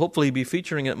we will hopefully be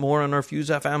featuring it more on our Fuse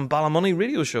FM Ballymoney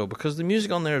radio show, because the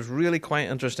music on there is really quite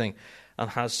interesting and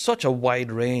has such a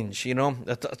wide range, you know.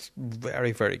 That's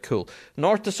very, very cool.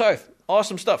 North to south,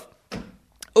 awesome stuff.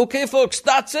 Okay, folks,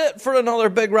 that's it for another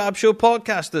Big Rab Show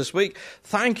podcast this week.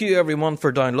 Thank you, everyone,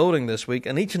 for downloading this week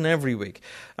and each and every week.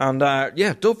 And,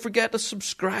 yeah, don't forget to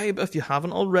subscribe if you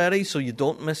haven't already so you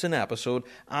don't miss an episode.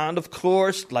 And, of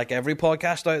course, like every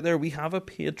podcast out there, we have a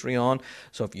Patreon.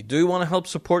 So if you do want to help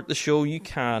support the show, you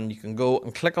can. You can go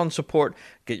and click on support,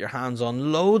 get your hands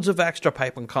on loads of extra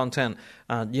piping content.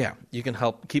 And, yeah, you can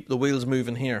help keep the wheels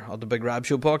moving here on the Big Rab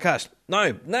Show podcast.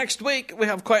 Now, next week, we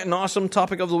have quite an awesome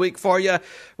topic of the week for you.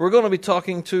 We're going to be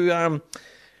talking to... I'm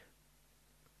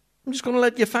just going to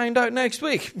let you find out next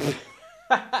week.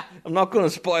 I'm not going to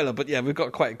spoil it, but yeah, we've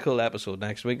got quite a cool episode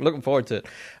next week. Looking forward to it.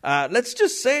 Let's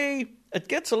just say it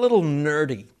gets a little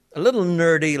nerdy, a little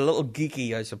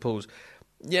geeky, I suppose.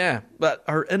 Yeah, but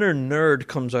our inner nerd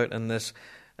comes out in this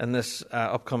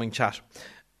upcoming chat.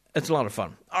 It's a lot of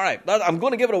fun. All right, I'm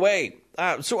going to give it away.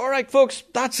 So, all right, folks,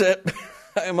 that's it.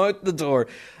 I'm out the door.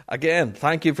 Again,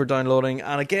 thank you for downloading.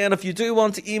 And again, if you do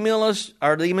want to email us,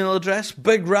 our email address,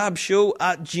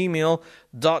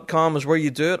 bigrabshow@gmail.com is where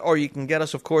you do it. Or you can get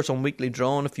us, of course, on Weekly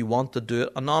Drone if you want to do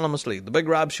it anonymously.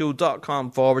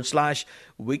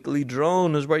 thebigrabshow.com/weekly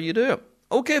drone is where you do it.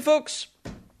 Okay, folks,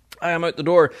 I am out the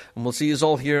door, and we'll see you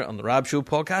all here on the Rab Show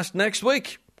podcast next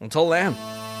week. Until then,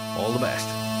 all the best.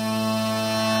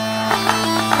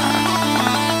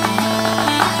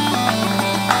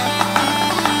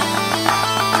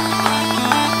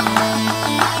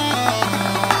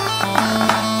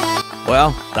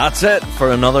 Well, that's it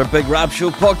for another Big Rab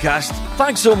Show podcast.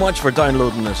 Thanks so much for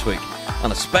downloading this week.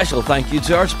 And a special thank you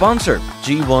to our sponsor,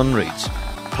 G1 Reeds.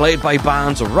 Played by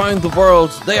bands around the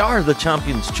world, they are the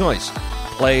champion's choice.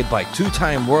 Played by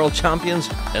two-time world champions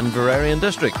in Inverarian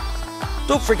District.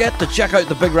 Don't forget to check out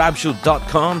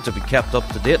thebigrabshow.com to be kept up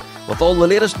to date with all the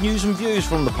latest news and views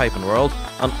from the piping world.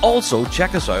 And also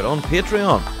check us out on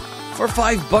Patreon. For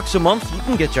 $5 a month, you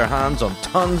can get your hands on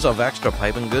tons of extra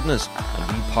piping goodness and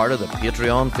be part of the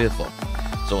Patreon faithful.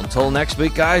 So until next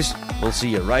week, guys, we'll see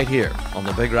you right here on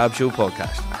the Big Rab Show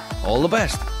podcast. All the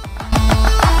best.